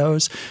does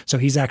those. So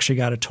he's actually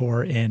got a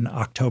tour in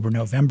October,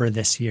 November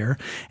this year.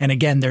 And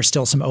again, there's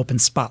still some open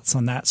spots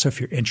on that. So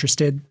if you're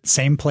interested,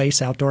 same place,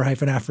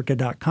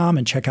 outdoor-africa.com,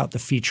 and check out the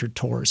featured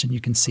tours and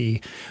you can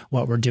see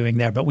what we're doing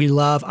there. But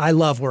I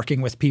love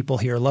working with people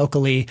here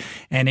locally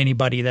and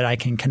anybody that I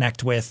can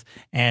connect with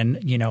and,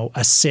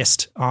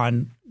 assist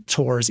on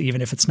tours,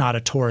 even if it's not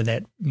a tour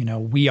that,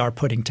 we are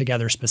putting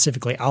together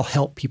specifically. I'll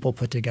help people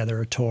put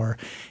together a tour,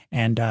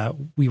 and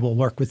we will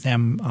work with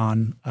them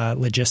on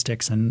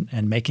logistics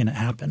and making it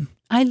happen.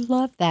 I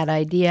love that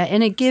idea.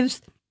 And it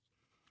gives,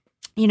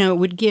 it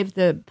would give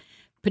the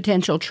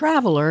potential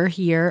traveler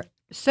here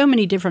so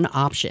many different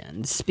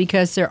options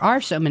because there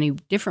are so many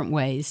different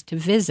ways to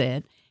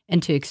visit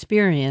and to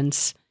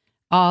experience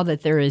all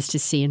that there is to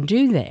see and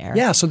do there.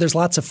 Yeah, so there's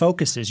lots of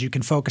focuses. You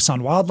can focus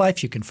on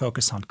wildlife, you can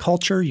focus on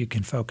culture, you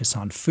can focus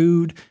on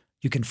food,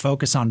 you can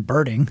focus on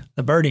birding.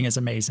 The birding is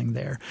amazing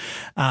there.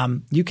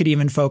 You could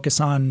even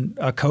focus on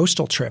a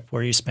coastal trip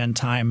where you spend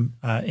time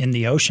in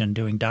the ocean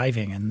doing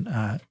diving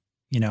and,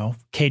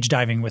 cage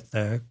diving with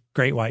the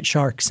great white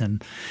sharks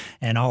and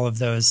all of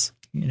those,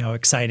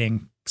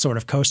 exciting sort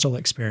of coastal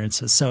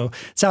experiences. So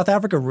South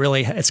Africa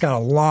it's got a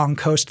long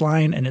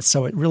coastline, and it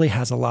really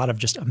has a lot of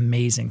just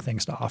amazing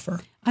things to offer.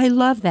 I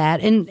love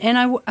that. And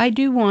I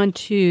do want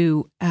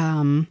to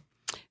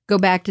go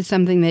back to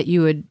something that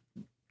you had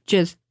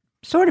just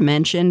sort of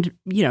mentioned,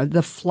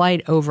 the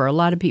flight over. A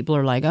lot of people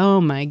are like, oh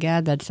my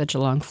God, that's such a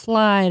long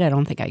flight. I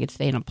don't think I could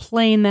stay in a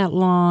plane that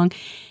long.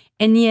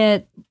 And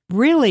yet,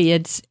 really,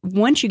 it's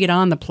once you get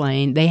on the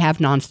plane, they have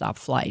nonstop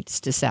flights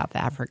to South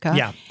Africa.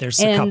 Yeah, there's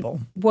a couple.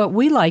 What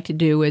we like to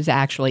do is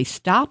actually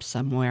stop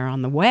somewhere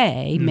on the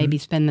way, maybe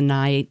spend the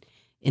night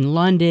in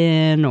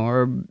London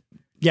or...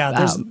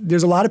 Yeah,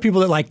 there's a lot of people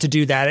that like to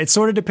do that. It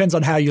sort of depends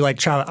on how you like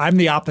travel. I'm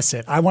the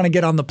opposite. I want to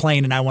get on the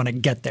plane and I want to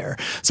get there.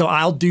 So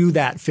I'll do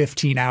that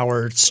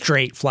 15-hour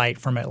straight flight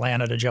from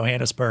Atlanta to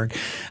Johannesburg.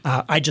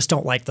 I just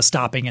don't like the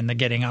stopping and the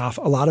getting off.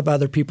 A lot of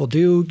other people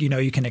do.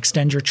 You can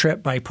extend your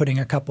trip by putting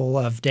a couple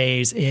of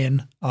days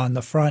in on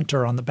the front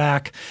or on the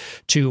back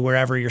to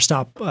wherever your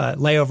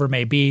layover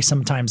may be.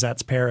 Sometimes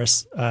that's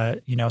Paris.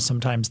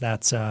 Sometimes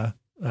that's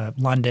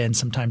London.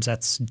 Sometimes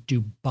that's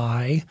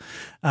Dubai.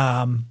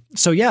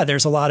 So yeah,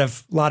 there's a lot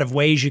of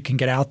ways you can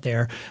get out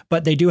there,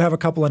 but they do have a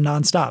couple of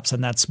nonstops,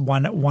 and that's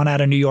one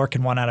out of New York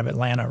and one out of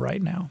Atlanta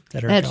right now.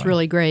 That's going.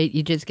 Really great.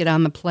 You just get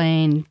on the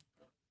plane,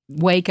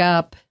 wake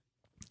up,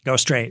 go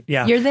straight.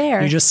 Yeah, you're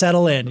there. You just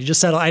settle in.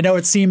 I know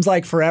it seems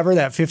like forever.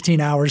 That 15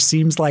 hours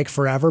seems like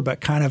forever, but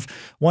kind of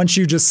once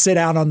you just sit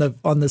out on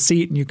the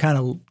seat and you kind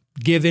of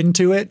give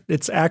into it,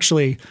 it's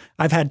actually,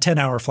 I've had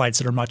 10-hour flights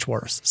that are much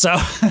worse. So,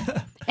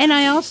 and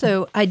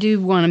I do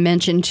want to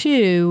mention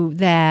too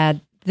that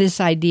this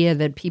idea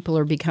that people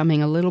are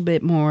becoming a little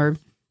bit more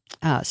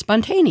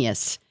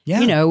spontaneous.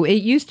 Yeah.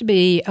 It used to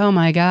be, oh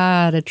my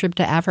God, a trip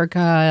to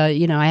Africa,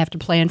 I have to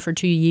plan for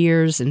 2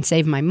 years and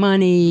save my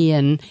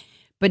money.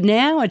 But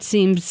now it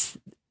seems,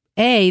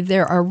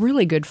 there are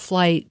really good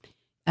flight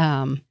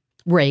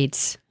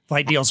rates.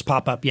 Flight deals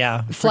pop up,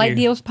 yeah. Flight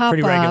deals pop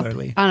pretty up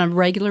regularly. On a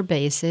regular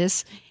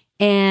basis.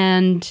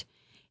 And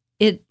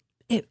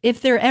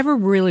if there ever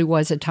really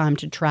was a time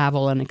to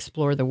travel and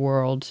explore the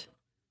world,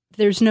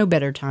 there's no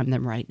better time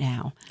than right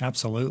now.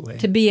 Absolutely.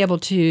 To be able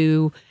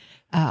to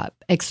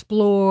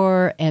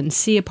explore and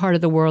see a part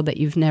of the world that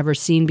you've never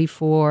seen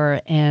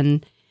before.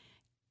 And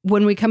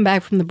when we come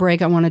back from the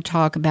break, I want to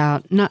talk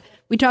about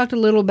we talked a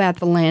little about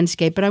the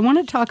landscape, but I want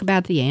to talk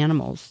about the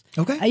animals.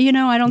 Okay.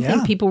 I don't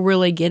think people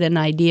really get an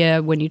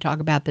idea when you talk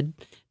about the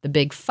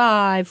Big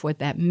Five, what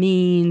that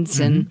means.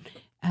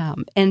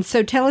 Mm-hmm. And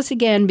so tell us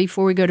again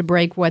before we go to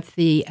break what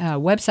the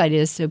website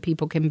is so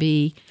people can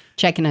be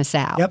checking us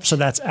out. Yep. So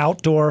that's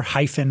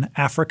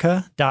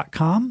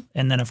outdoor-africa.com.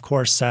 And then, of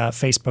course,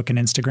 Facebook and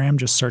Instagram,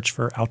 just search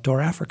for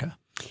Outdoor Africa.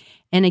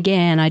 And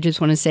again, I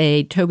just want to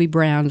say Toby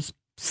Brown's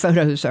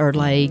photos are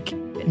like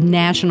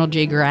National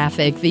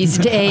Geographic these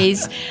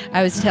days.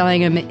 I was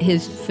telling him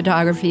his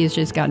photography has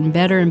just gotten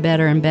better and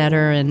better and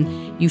better,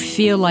 and you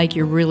feel like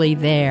you're really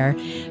there.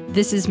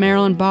 This is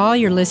Marilyn Ball.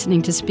 You're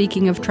listening to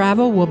Speaking of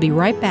Travel. We'll be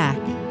right back.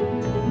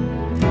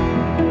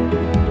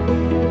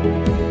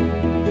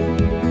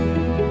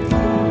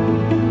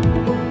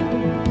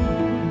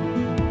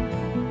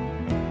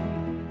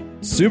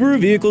 Subaru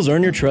vehicles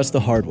earn your trust the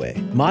hard way,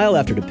 mile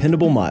after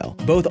dependable mile,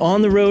 both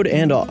on the road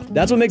and off.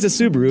 That's what makes a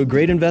Subaru a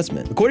great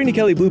investment. According to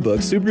Kelley Blue Book,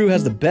 Subaru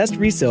has the best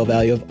resale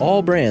value of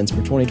all brands for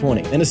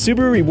 2020, and a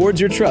Subaru rewards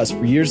your trust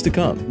for years to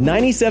come.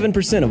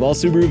 97% of all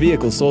Subaru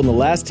vehicles sold in the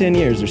last 10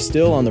 years are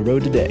still on the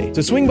road today.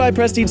 So swing by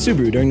Prestige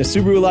Subaru during the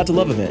Subaru A Lot to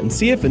Love event and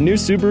see if a new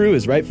Subaru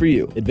is right for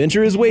you.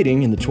 Adventure is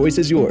waiting and the choice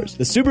is yours.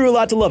 The Subaru A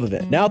Lot to Love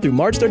event, now through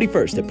March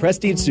 31st at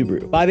Prestige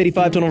Subaru,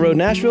 585 Tunnel Road,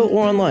 Nashville,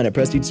 or online at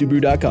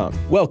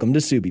PrestigeSubaru.com. Welcome to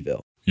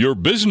Subieville. Your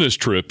business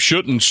trip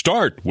shouldn't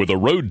start with a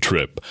road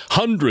trip.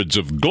 Hundreds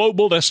of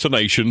global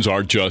destinations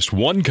are just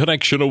one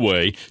connection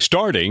away,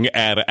 starting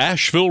at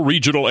Asheville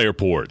Regional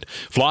Airport.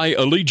 Fly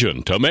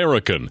Allegiant,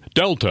 American,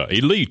 Delta,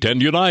 Elite,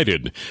 and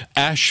United.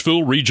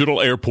 Asheville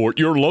Regional Airport,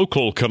 your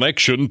local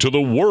connection to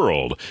the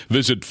world.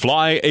 Visit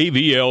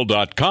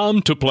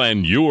flyavl.com to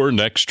plan your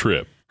next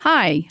trip.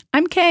 Hi,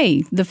 I'm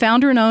Kay, the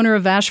founder and owner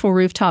of Asheville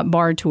Rooftop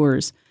Bar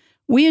Tours.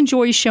 We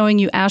enjoy showing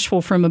you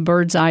Asheville from a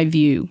bird's eye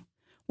view.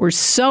 We're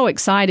so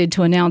excited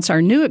to announce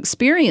our new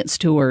experience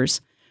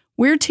tours.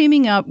 We're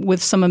teaming up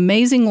with some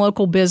amazing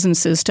local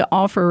businesses to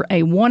offer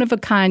a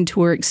one-of-a-kind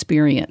tour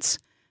experience.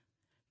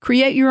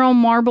 Create your own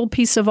marble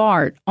piece of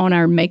art on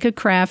our Make a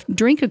Craft,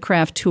 Drink a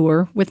Craft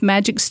tour with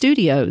Magic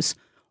Studios.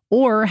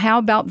 Or how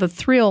about the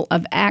thrill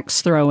of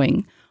axe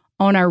throwing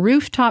on our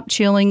Rooftop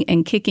Chilling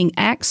and Kicking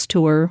Axe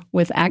tour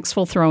with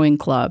Axeville Throwing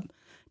Club.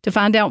 To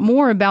find out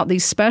more about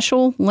these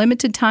special,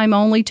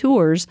 limited-time-only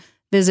tours,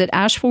 visit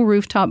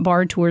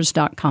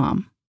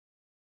AshevilleRooftopBarTours.com.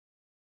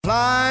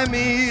 Fly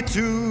me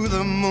to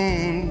the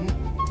moon,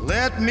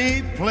 let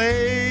me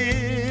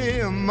play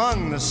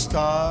among the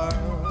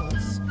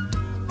stars,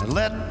 and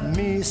let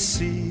me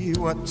see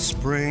what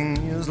spring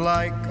is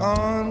like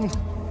on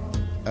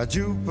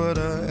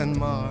Jupiter and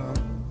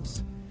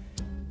Mars.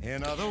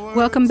 In other words,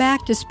 welcome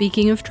back to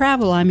Speaking of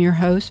Travel. I'm your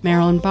host,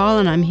 Marilyn Ball,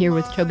 and I'm here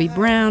with Toby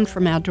Brown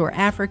from Outdoor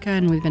Africa,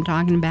 and we've been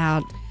talking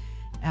about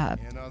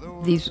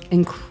these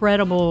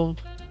incredible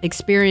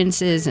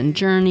experiences and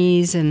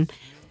journeys. And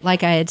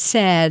like I had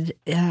said,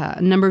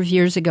 a number of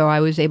years ago,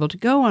 I was able to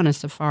go on a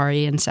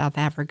safari in South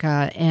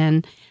Africa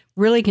and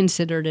really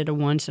considered it a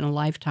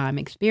once-in-a-lifetime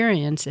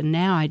experience. And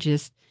now I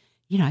just,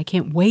 I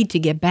can't wait to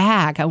get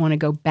back. I want to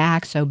go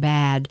back so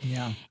bad.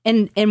 Yeah.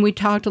 And we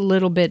talked a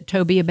little bit,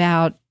 Toby,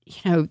 about,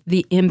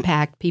 the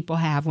impact people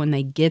have when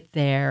they get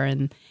there.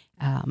 And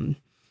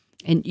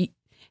you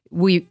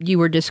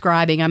were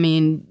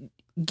describing,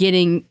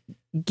 getting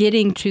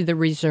to the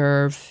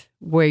reserve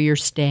where you're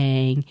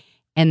staying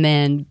and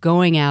then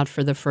going out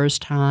for the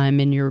first time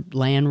in your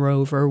Land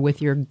Rover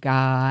with your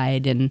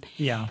guide and,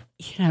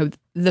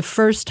 the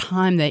first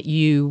time that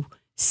you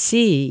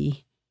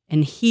see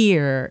and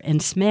hear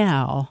and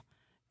smell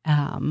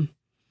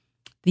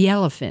the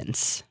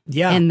elephants.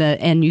 Yeah.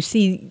 And you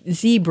see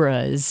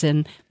zebras.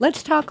 And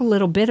let's talk a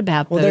little bit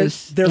about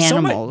those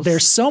animals.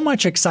 There's so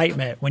much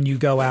excitement when you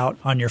go out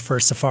on your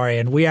first safari.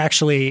 And we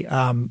actually,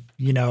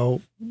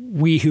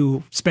 we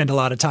who spend a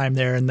lot of time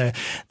there and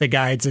the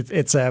guides,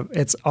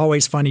 it's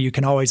always funny. You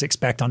can always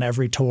expect on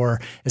every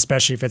tour,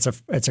 especially if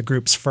it's a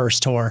group's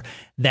first tour,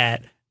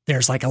 that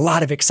there's like a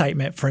lot of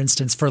excitement, for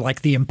instance, for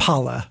like the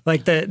impala,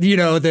 like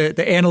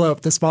the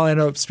antelope, the small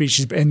antelope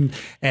species.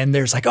 And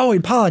there's like, oh,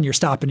 impala, and you're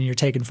stopping and you're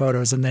taking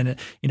photos. And then,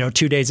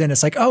 2 days in,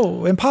 it's like,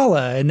 oh,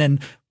 impala. And then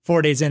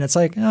 4 days in, it's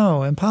like,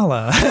 oh,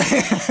 impala.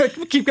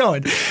 Keep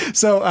going.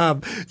 So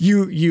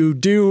you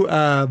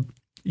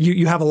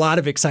have a lot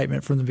of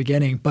excitement from the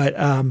beginning. But,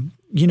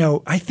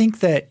 I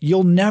think that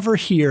you'll never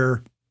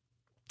hear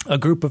a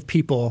group of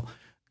people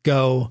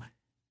go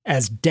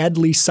as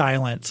deadly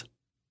silent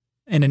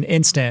in an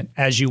instant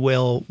as you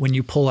will when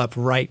you pull up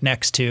right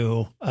next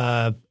to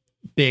a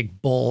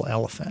big bull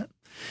elephant,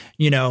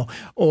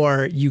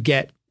 or you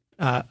get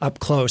up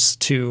close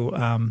to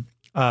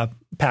a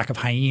pack of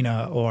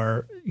hyena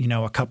or,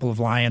 a couple of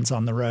lions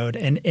on the road.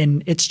 And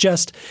it's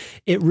just,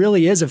 it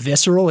really is a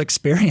visceral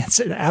experience,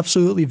 an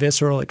absolutely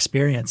visceral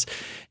experience.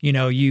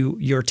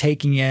 You're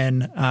taking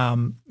in,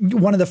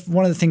 one of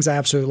the things I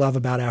absolutely love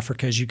about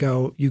Africa is you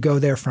go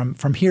there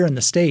from here in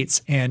the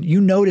States, and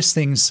you notice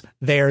things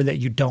there that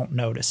you don't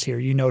notice here.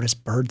 You notice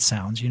bird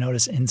sounds, you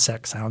notice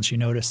insect sounds, you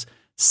notice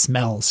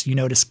smells, you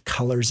notice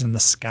colors in the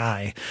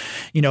sky,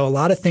 a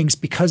lot of things,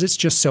 because it's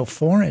just so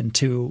foreign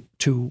to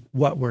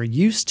what we're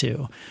used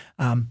to.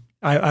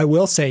 I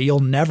will say you'll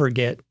never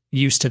get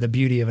used to the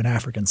beauty of an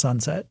African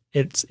sunset.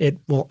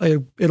 It'll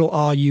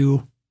awe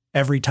you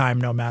every time,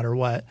 no matter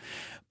what.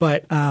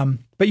 But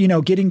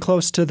getting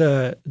close to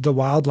the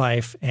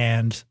wildlife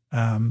and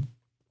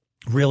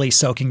really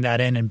soaking that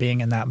in and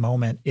being in that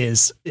moment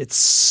it's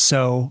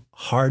so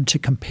hard to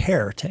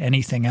compare to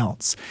anything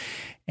else.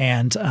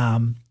 And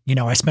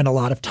I spend a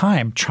lot of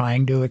time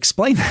trying to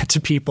explain that to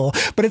people,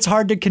 but it's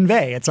hard to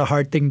convey. It's a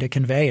hard thing to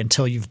convey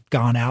until you've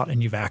gone out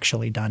and you've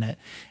actually done it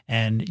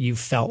and you've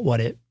felt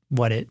what it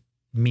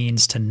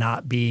means to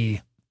not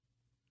be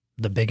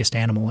the biggest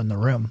animal in the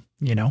room,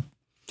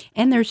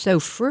 And they're so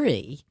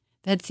free.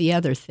 That's the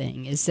other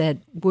thing, is that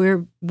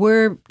we're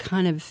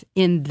kind of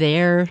in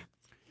their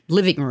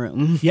living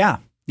room. Yeah.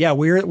 Yeah,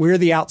 we're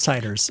the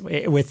outsiders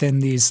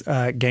within these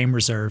game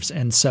reserves,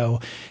 and so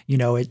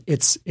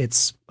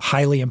it's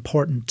highly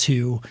important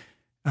to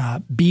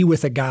be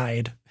with a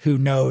guide who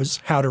knows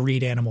how to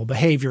read animal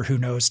behavior, who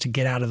knows to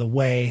get out of the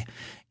way.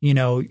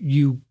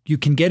 You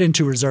can get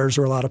into reserves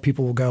where a lot of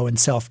people will go and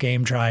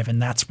self-game drive,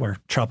 and that's where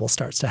trouble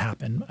starts to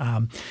happen.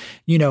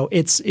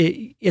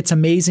 It's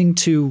amazing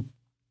to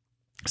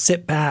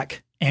sit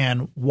back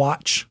and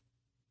watch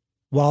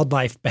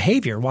wildlife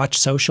behavior, watch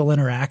social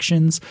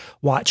interactions,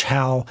 watch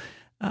how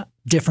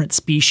different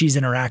species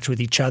interact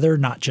with each other,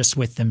 not just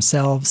with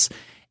themselves.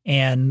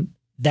 And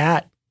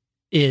that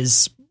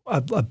is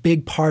a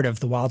big part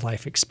of the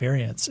wildlife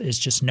experience, is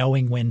just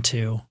knowing when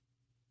to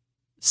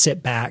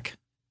sit back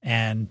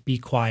and be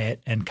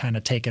quiet and kind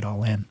of take it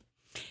all in.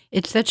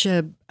 It's such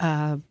a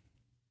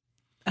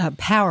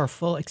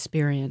powerful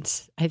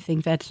experience. I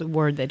think that's the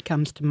word that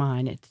comes to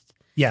mind.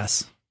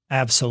 Yes.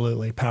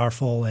 Absolutely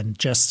powerful, and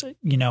just,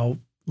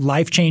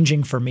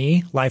 life-changing for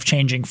me,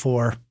 life-changing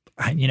for,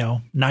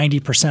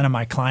 90% of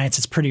my clients.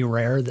 It's pretty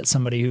rare that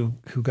somebody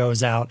who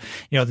goes out,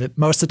 that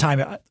most of the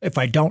time, if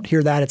I don't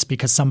hear that, it's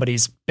because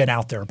somebody's been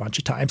out there a bunch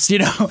of times,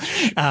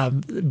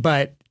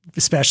 but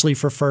especially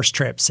for first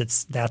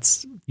trips,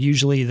 that's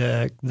usually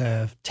the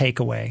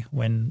takeaway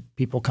when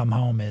people come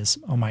home is,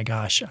 oh my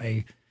gosh,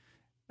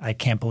 I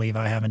can't believe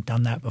I haven't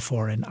done that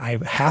before, and I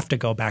have to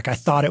go back. I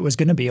thought it was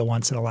going to be a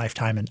once in a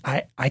lifetime, and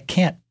I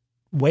can't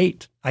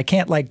wait. I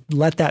can't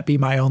let that be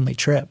my only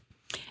trip.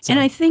 So. And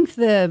I think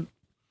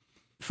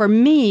for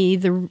me,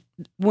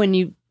 when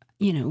you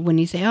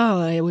say,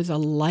 oh, it was a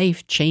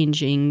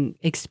life-changing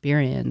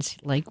experience,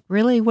 like,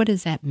 really, what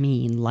does that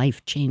mean,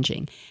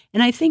 life-changing?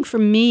 And I think for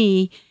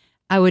me,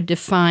 I would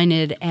define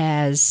it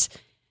as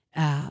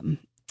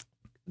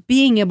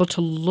being able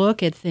to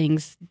look at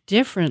things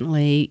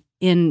differently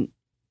in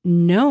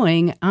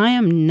knowing I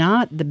am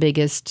not the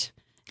biggest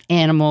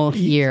animal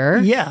here.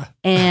 Yeah.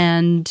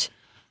 And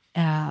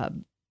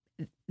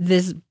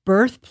this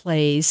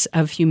birthplace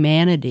of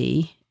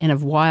humanity and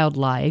of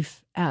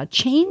wildlife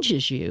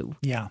changes you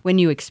when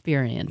you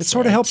experience it. It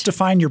sort of helps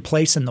define your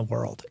place in the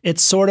world. It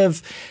sort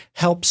of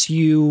helps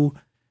you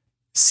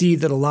see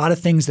that a lot of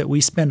things that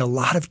we spend a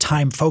lot of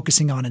time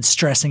focusing on and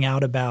stressing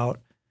out about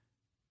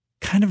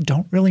kind of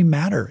don't really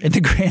matter in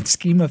the grand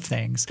scheme of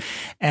things,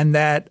 and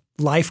that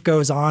life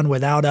goes on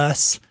without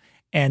us.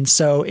 And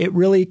so it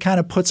really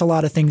kind of puts a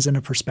lot of things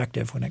into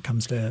perspective when it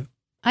comes to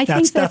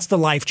that's the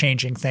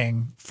life-changing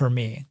thing for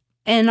me.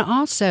 And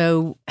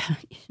also,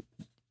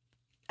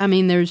 I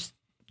mean, there's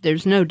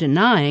no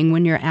denying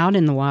when you're out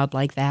in the wild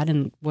like that,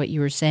 and what you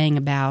were saying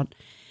about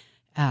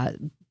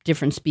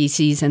different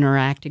species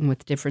interacting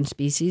with different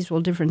species.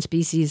 Well, different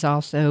species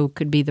also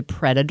could be the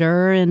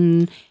predator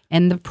and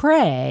the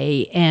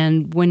prey.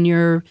 And when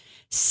you're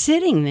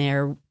sitting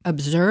there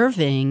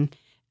observing,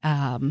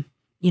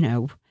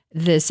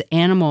 this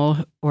animal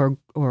or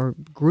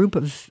group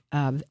of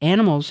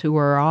animals who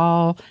are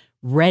all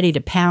ready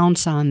to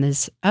pounce on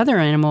this other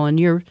animal, and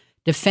you're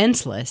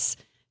defenseless,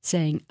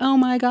 saying, "Oh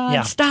my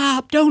God,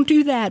 stop! Don't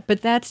do that!"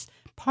 But that's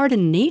part of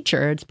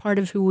nature. It's part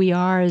of who we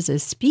are as a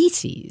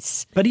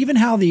species. But even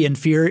how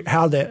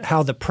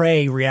the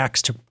prey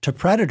reacts to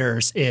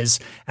predators is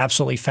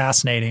absolutely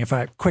fascinating.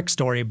 Quick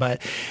story,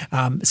 but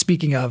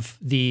speaking of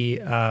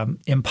the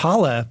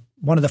impala,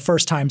 one of the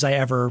first times I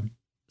ever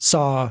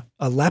saw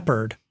a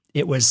leopard,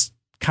 it was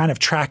kind of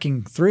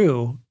tracking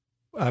through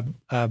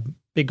a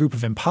big group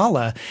of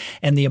impala,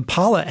 and the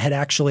impala had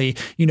actually,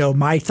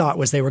 my thought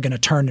was they were going to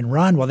turn and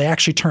run. Well, they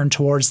actually turned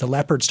towards the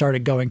leopard,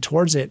 started going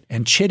towards it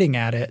and chitting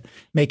at it,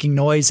 making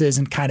noises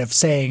and kind of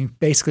saying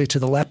basically to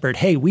the leopard,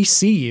 "Hey, we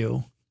see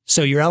you.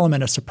 So your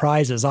element of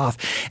surprise is off."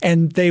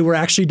 And they were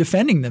actually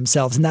defending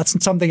themselves. And that's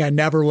something I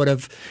never would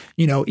have,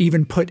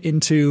 even put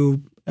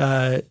into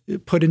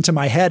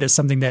my head as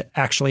something that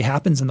actually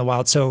happens in the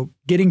wild. So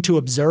getting to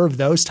observe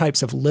those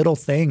types of little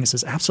things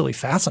is absolutely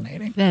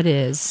fascinating. It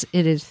is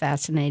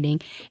fascinating.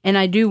 And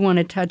I do want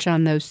to touch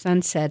on those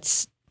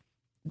sunsets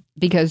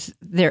because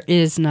there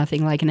is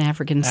nothing like an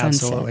African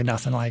sunset. Absolutely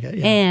nothing like it.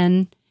 Yeah.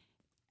 And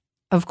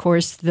of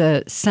course,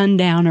 the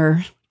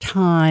sundowner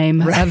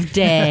time of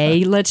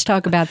day. Let's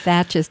talk about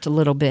that just a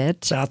little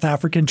bit. South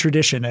African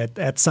tradition.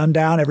 At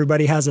sundown,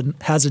 everybody has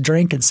a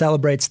drink and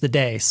celebrates the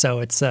day.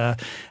 So it's a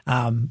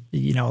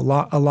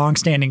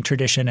long-standing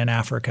tradition in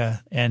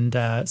Africa, and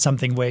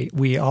something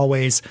we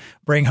always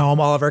bring home.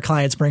 All of our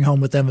clients bring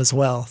home with them as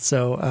well.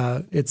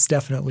 So it's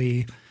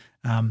definitely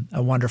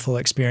a wonderful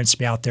experience to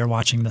be out there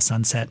watching the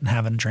sunset and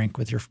having a drink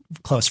with your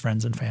close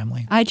friends and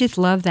family. I just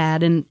love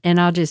that, and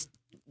I'll just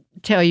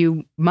tell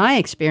you my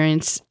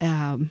experience.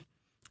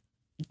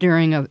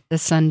 During a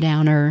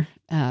sundowner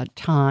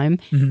time,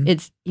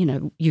 it's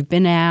you've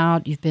been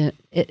out,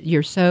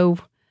 you're so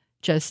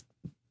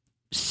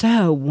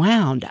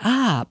wound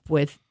up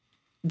with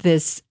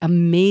this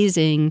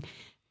amazing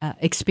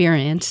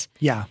experience.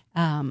 Yeah.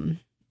 And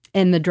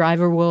the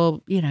driver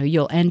will,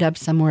 you'll end up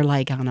somewhere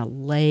like on a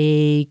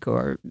lake,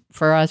 or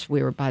for us,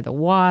 we were by the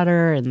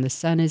water, and the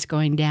sun is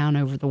going down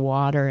over the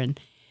water, and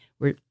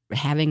we're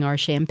having our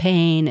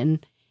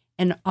champagne,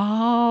 and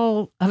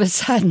all of a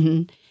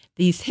sudden,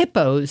 these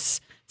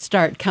hippos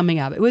start coming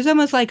up. It was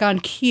almost like on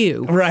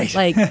cue. Right.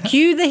 Like,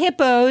 cue the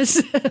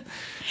hippos.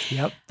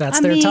 Yep.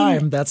 That's their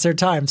time. That's their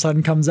time.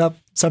 Sun comes up,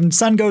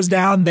 sun goes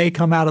down, they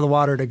come out of the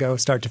water to go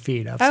start to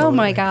feed. Absolutely. Oh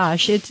my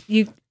gosh.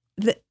 You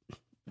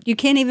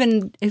can't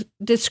even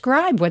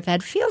describe what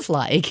that feels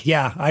like.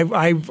 Yeah.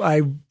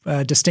 I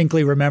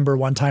distinctly remember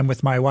one time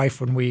with my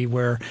wife when we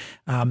were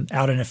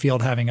out in a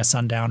field having a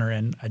sundowner,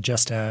 and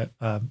just a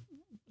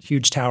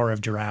huge tower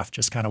of giraffe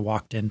just kind of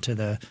walked into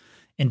the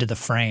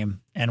frame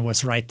and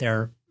was right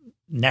there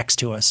next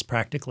to us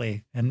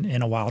practically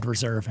in a wild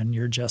reserve. And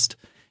you're just,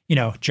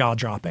 jaw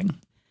dropping.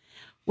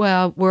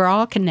 Well, we're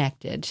all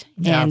connected,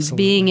 and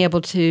being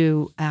able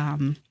to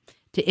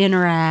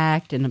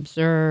interact and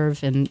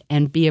observe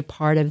and be a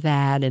part of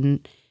that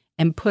and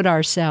put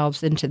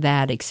ourselves into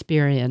that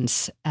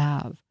experience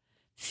of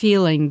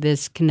feeling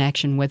this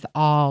connection with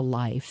all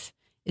life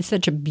is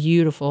such a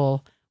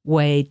beautiful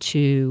way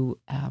to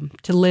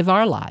live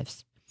our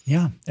lives.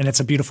 Yeah, and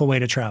it's a beautiful way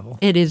to travel.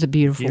 It is a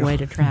beautiful way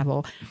to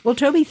travel. Well,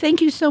 Toby, thank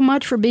you so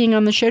much for being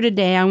on the show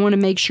today. I want to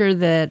make sure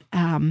that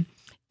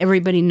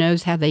everybody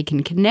knows how they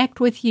can connect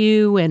with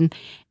you. And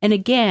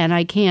again,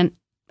 I can't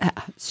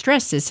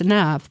stress this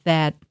enough,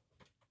 that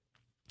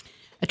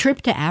a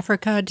trip to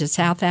Africa, to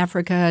South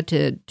Africa,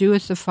 to do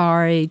a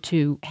safari,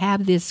 to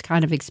have this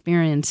kind of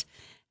experience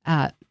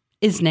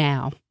is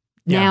now.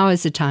 Now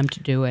is the time to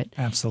do it.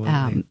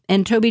 Absolutely.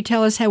 And Toby,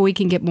 tell us how we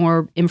can get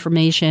more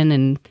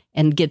information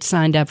and get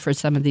signed up for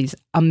some of these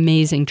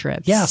amazing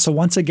trips. Yeah. So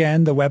once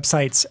again, the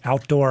website's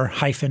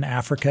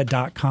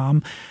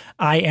outdoor-africa.com.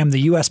 I am the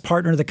U.S.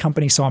 partner of the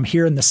company, so I'm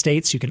here in the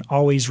States. You can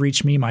always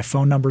reach me. My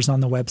phone number's on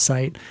the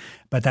website,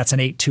 but that's an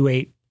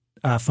 828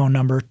 phone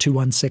number,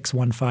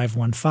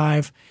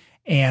 216-1515.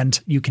 And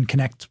you can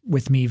connect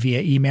with me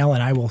via email,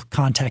 and I will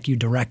contact you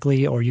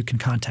directly, or you can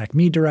contact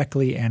me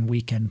directly, and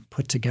we can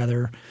put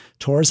together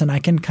tours. And I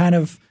can kind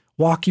of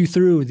walk you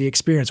through the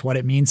experience, what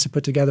it means to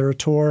put together a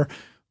tour,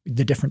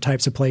 the different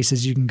types of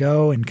places you can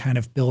go, and kind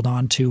of build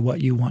onto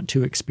what you want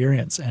to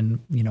experience and,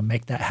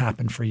 make that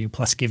happen for you,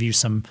 plus give you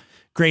some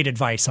great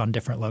advice on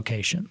different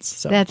locations.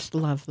 So that's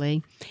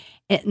lovely.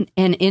 And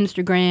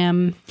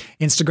Instagram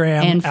and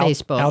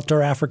Facebook.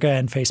 Outdoor Africa,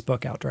 and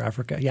Facebook Outdoor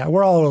Africa. Yeah,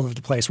 we're all over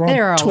the place. We're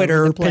on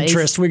Twitter,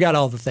 Pinterest. We got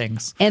all the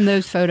things. And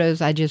those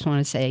photos, I just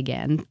want to say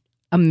again,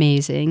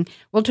 amazing.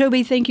 Well,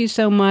 Toby, thank you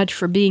so much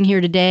for being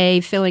here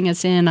today, filling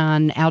us in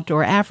on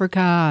Outdoor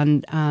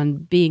Africa, on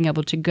being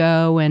able to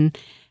go and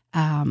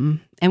And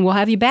we'll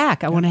have you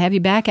back. I want to have you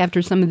back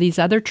after some of these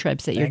other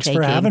trips that you're taking.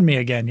 Thanks for having me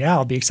again. Yeah,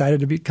 I'll be excited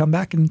to come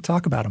back and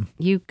talk about them.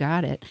 You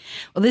got it.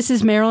 Well, this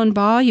is Marilyn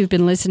Ball. You've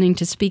been listening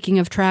to Speaking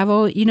of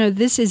Travel. You know,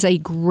 this is a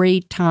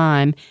great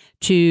time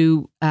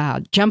to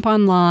jump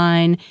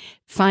online,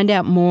 find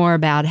out more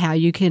about how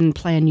you can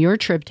plan your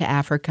trip to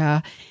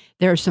Africa.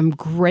 There are some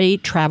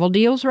great travel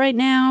deals right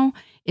now.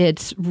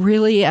 It's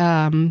really,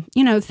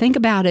 think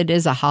about it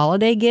as a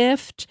holiday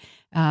gift.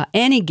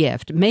 Any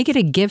gift, make it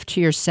a gift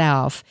to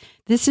yourself.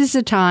 This is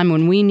a time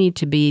when we need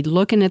to be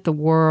looking at the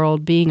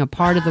world, being a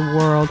part of the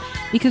world,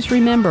 because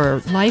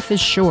remember, life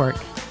is short.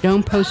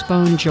 Don't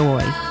postpone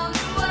joy.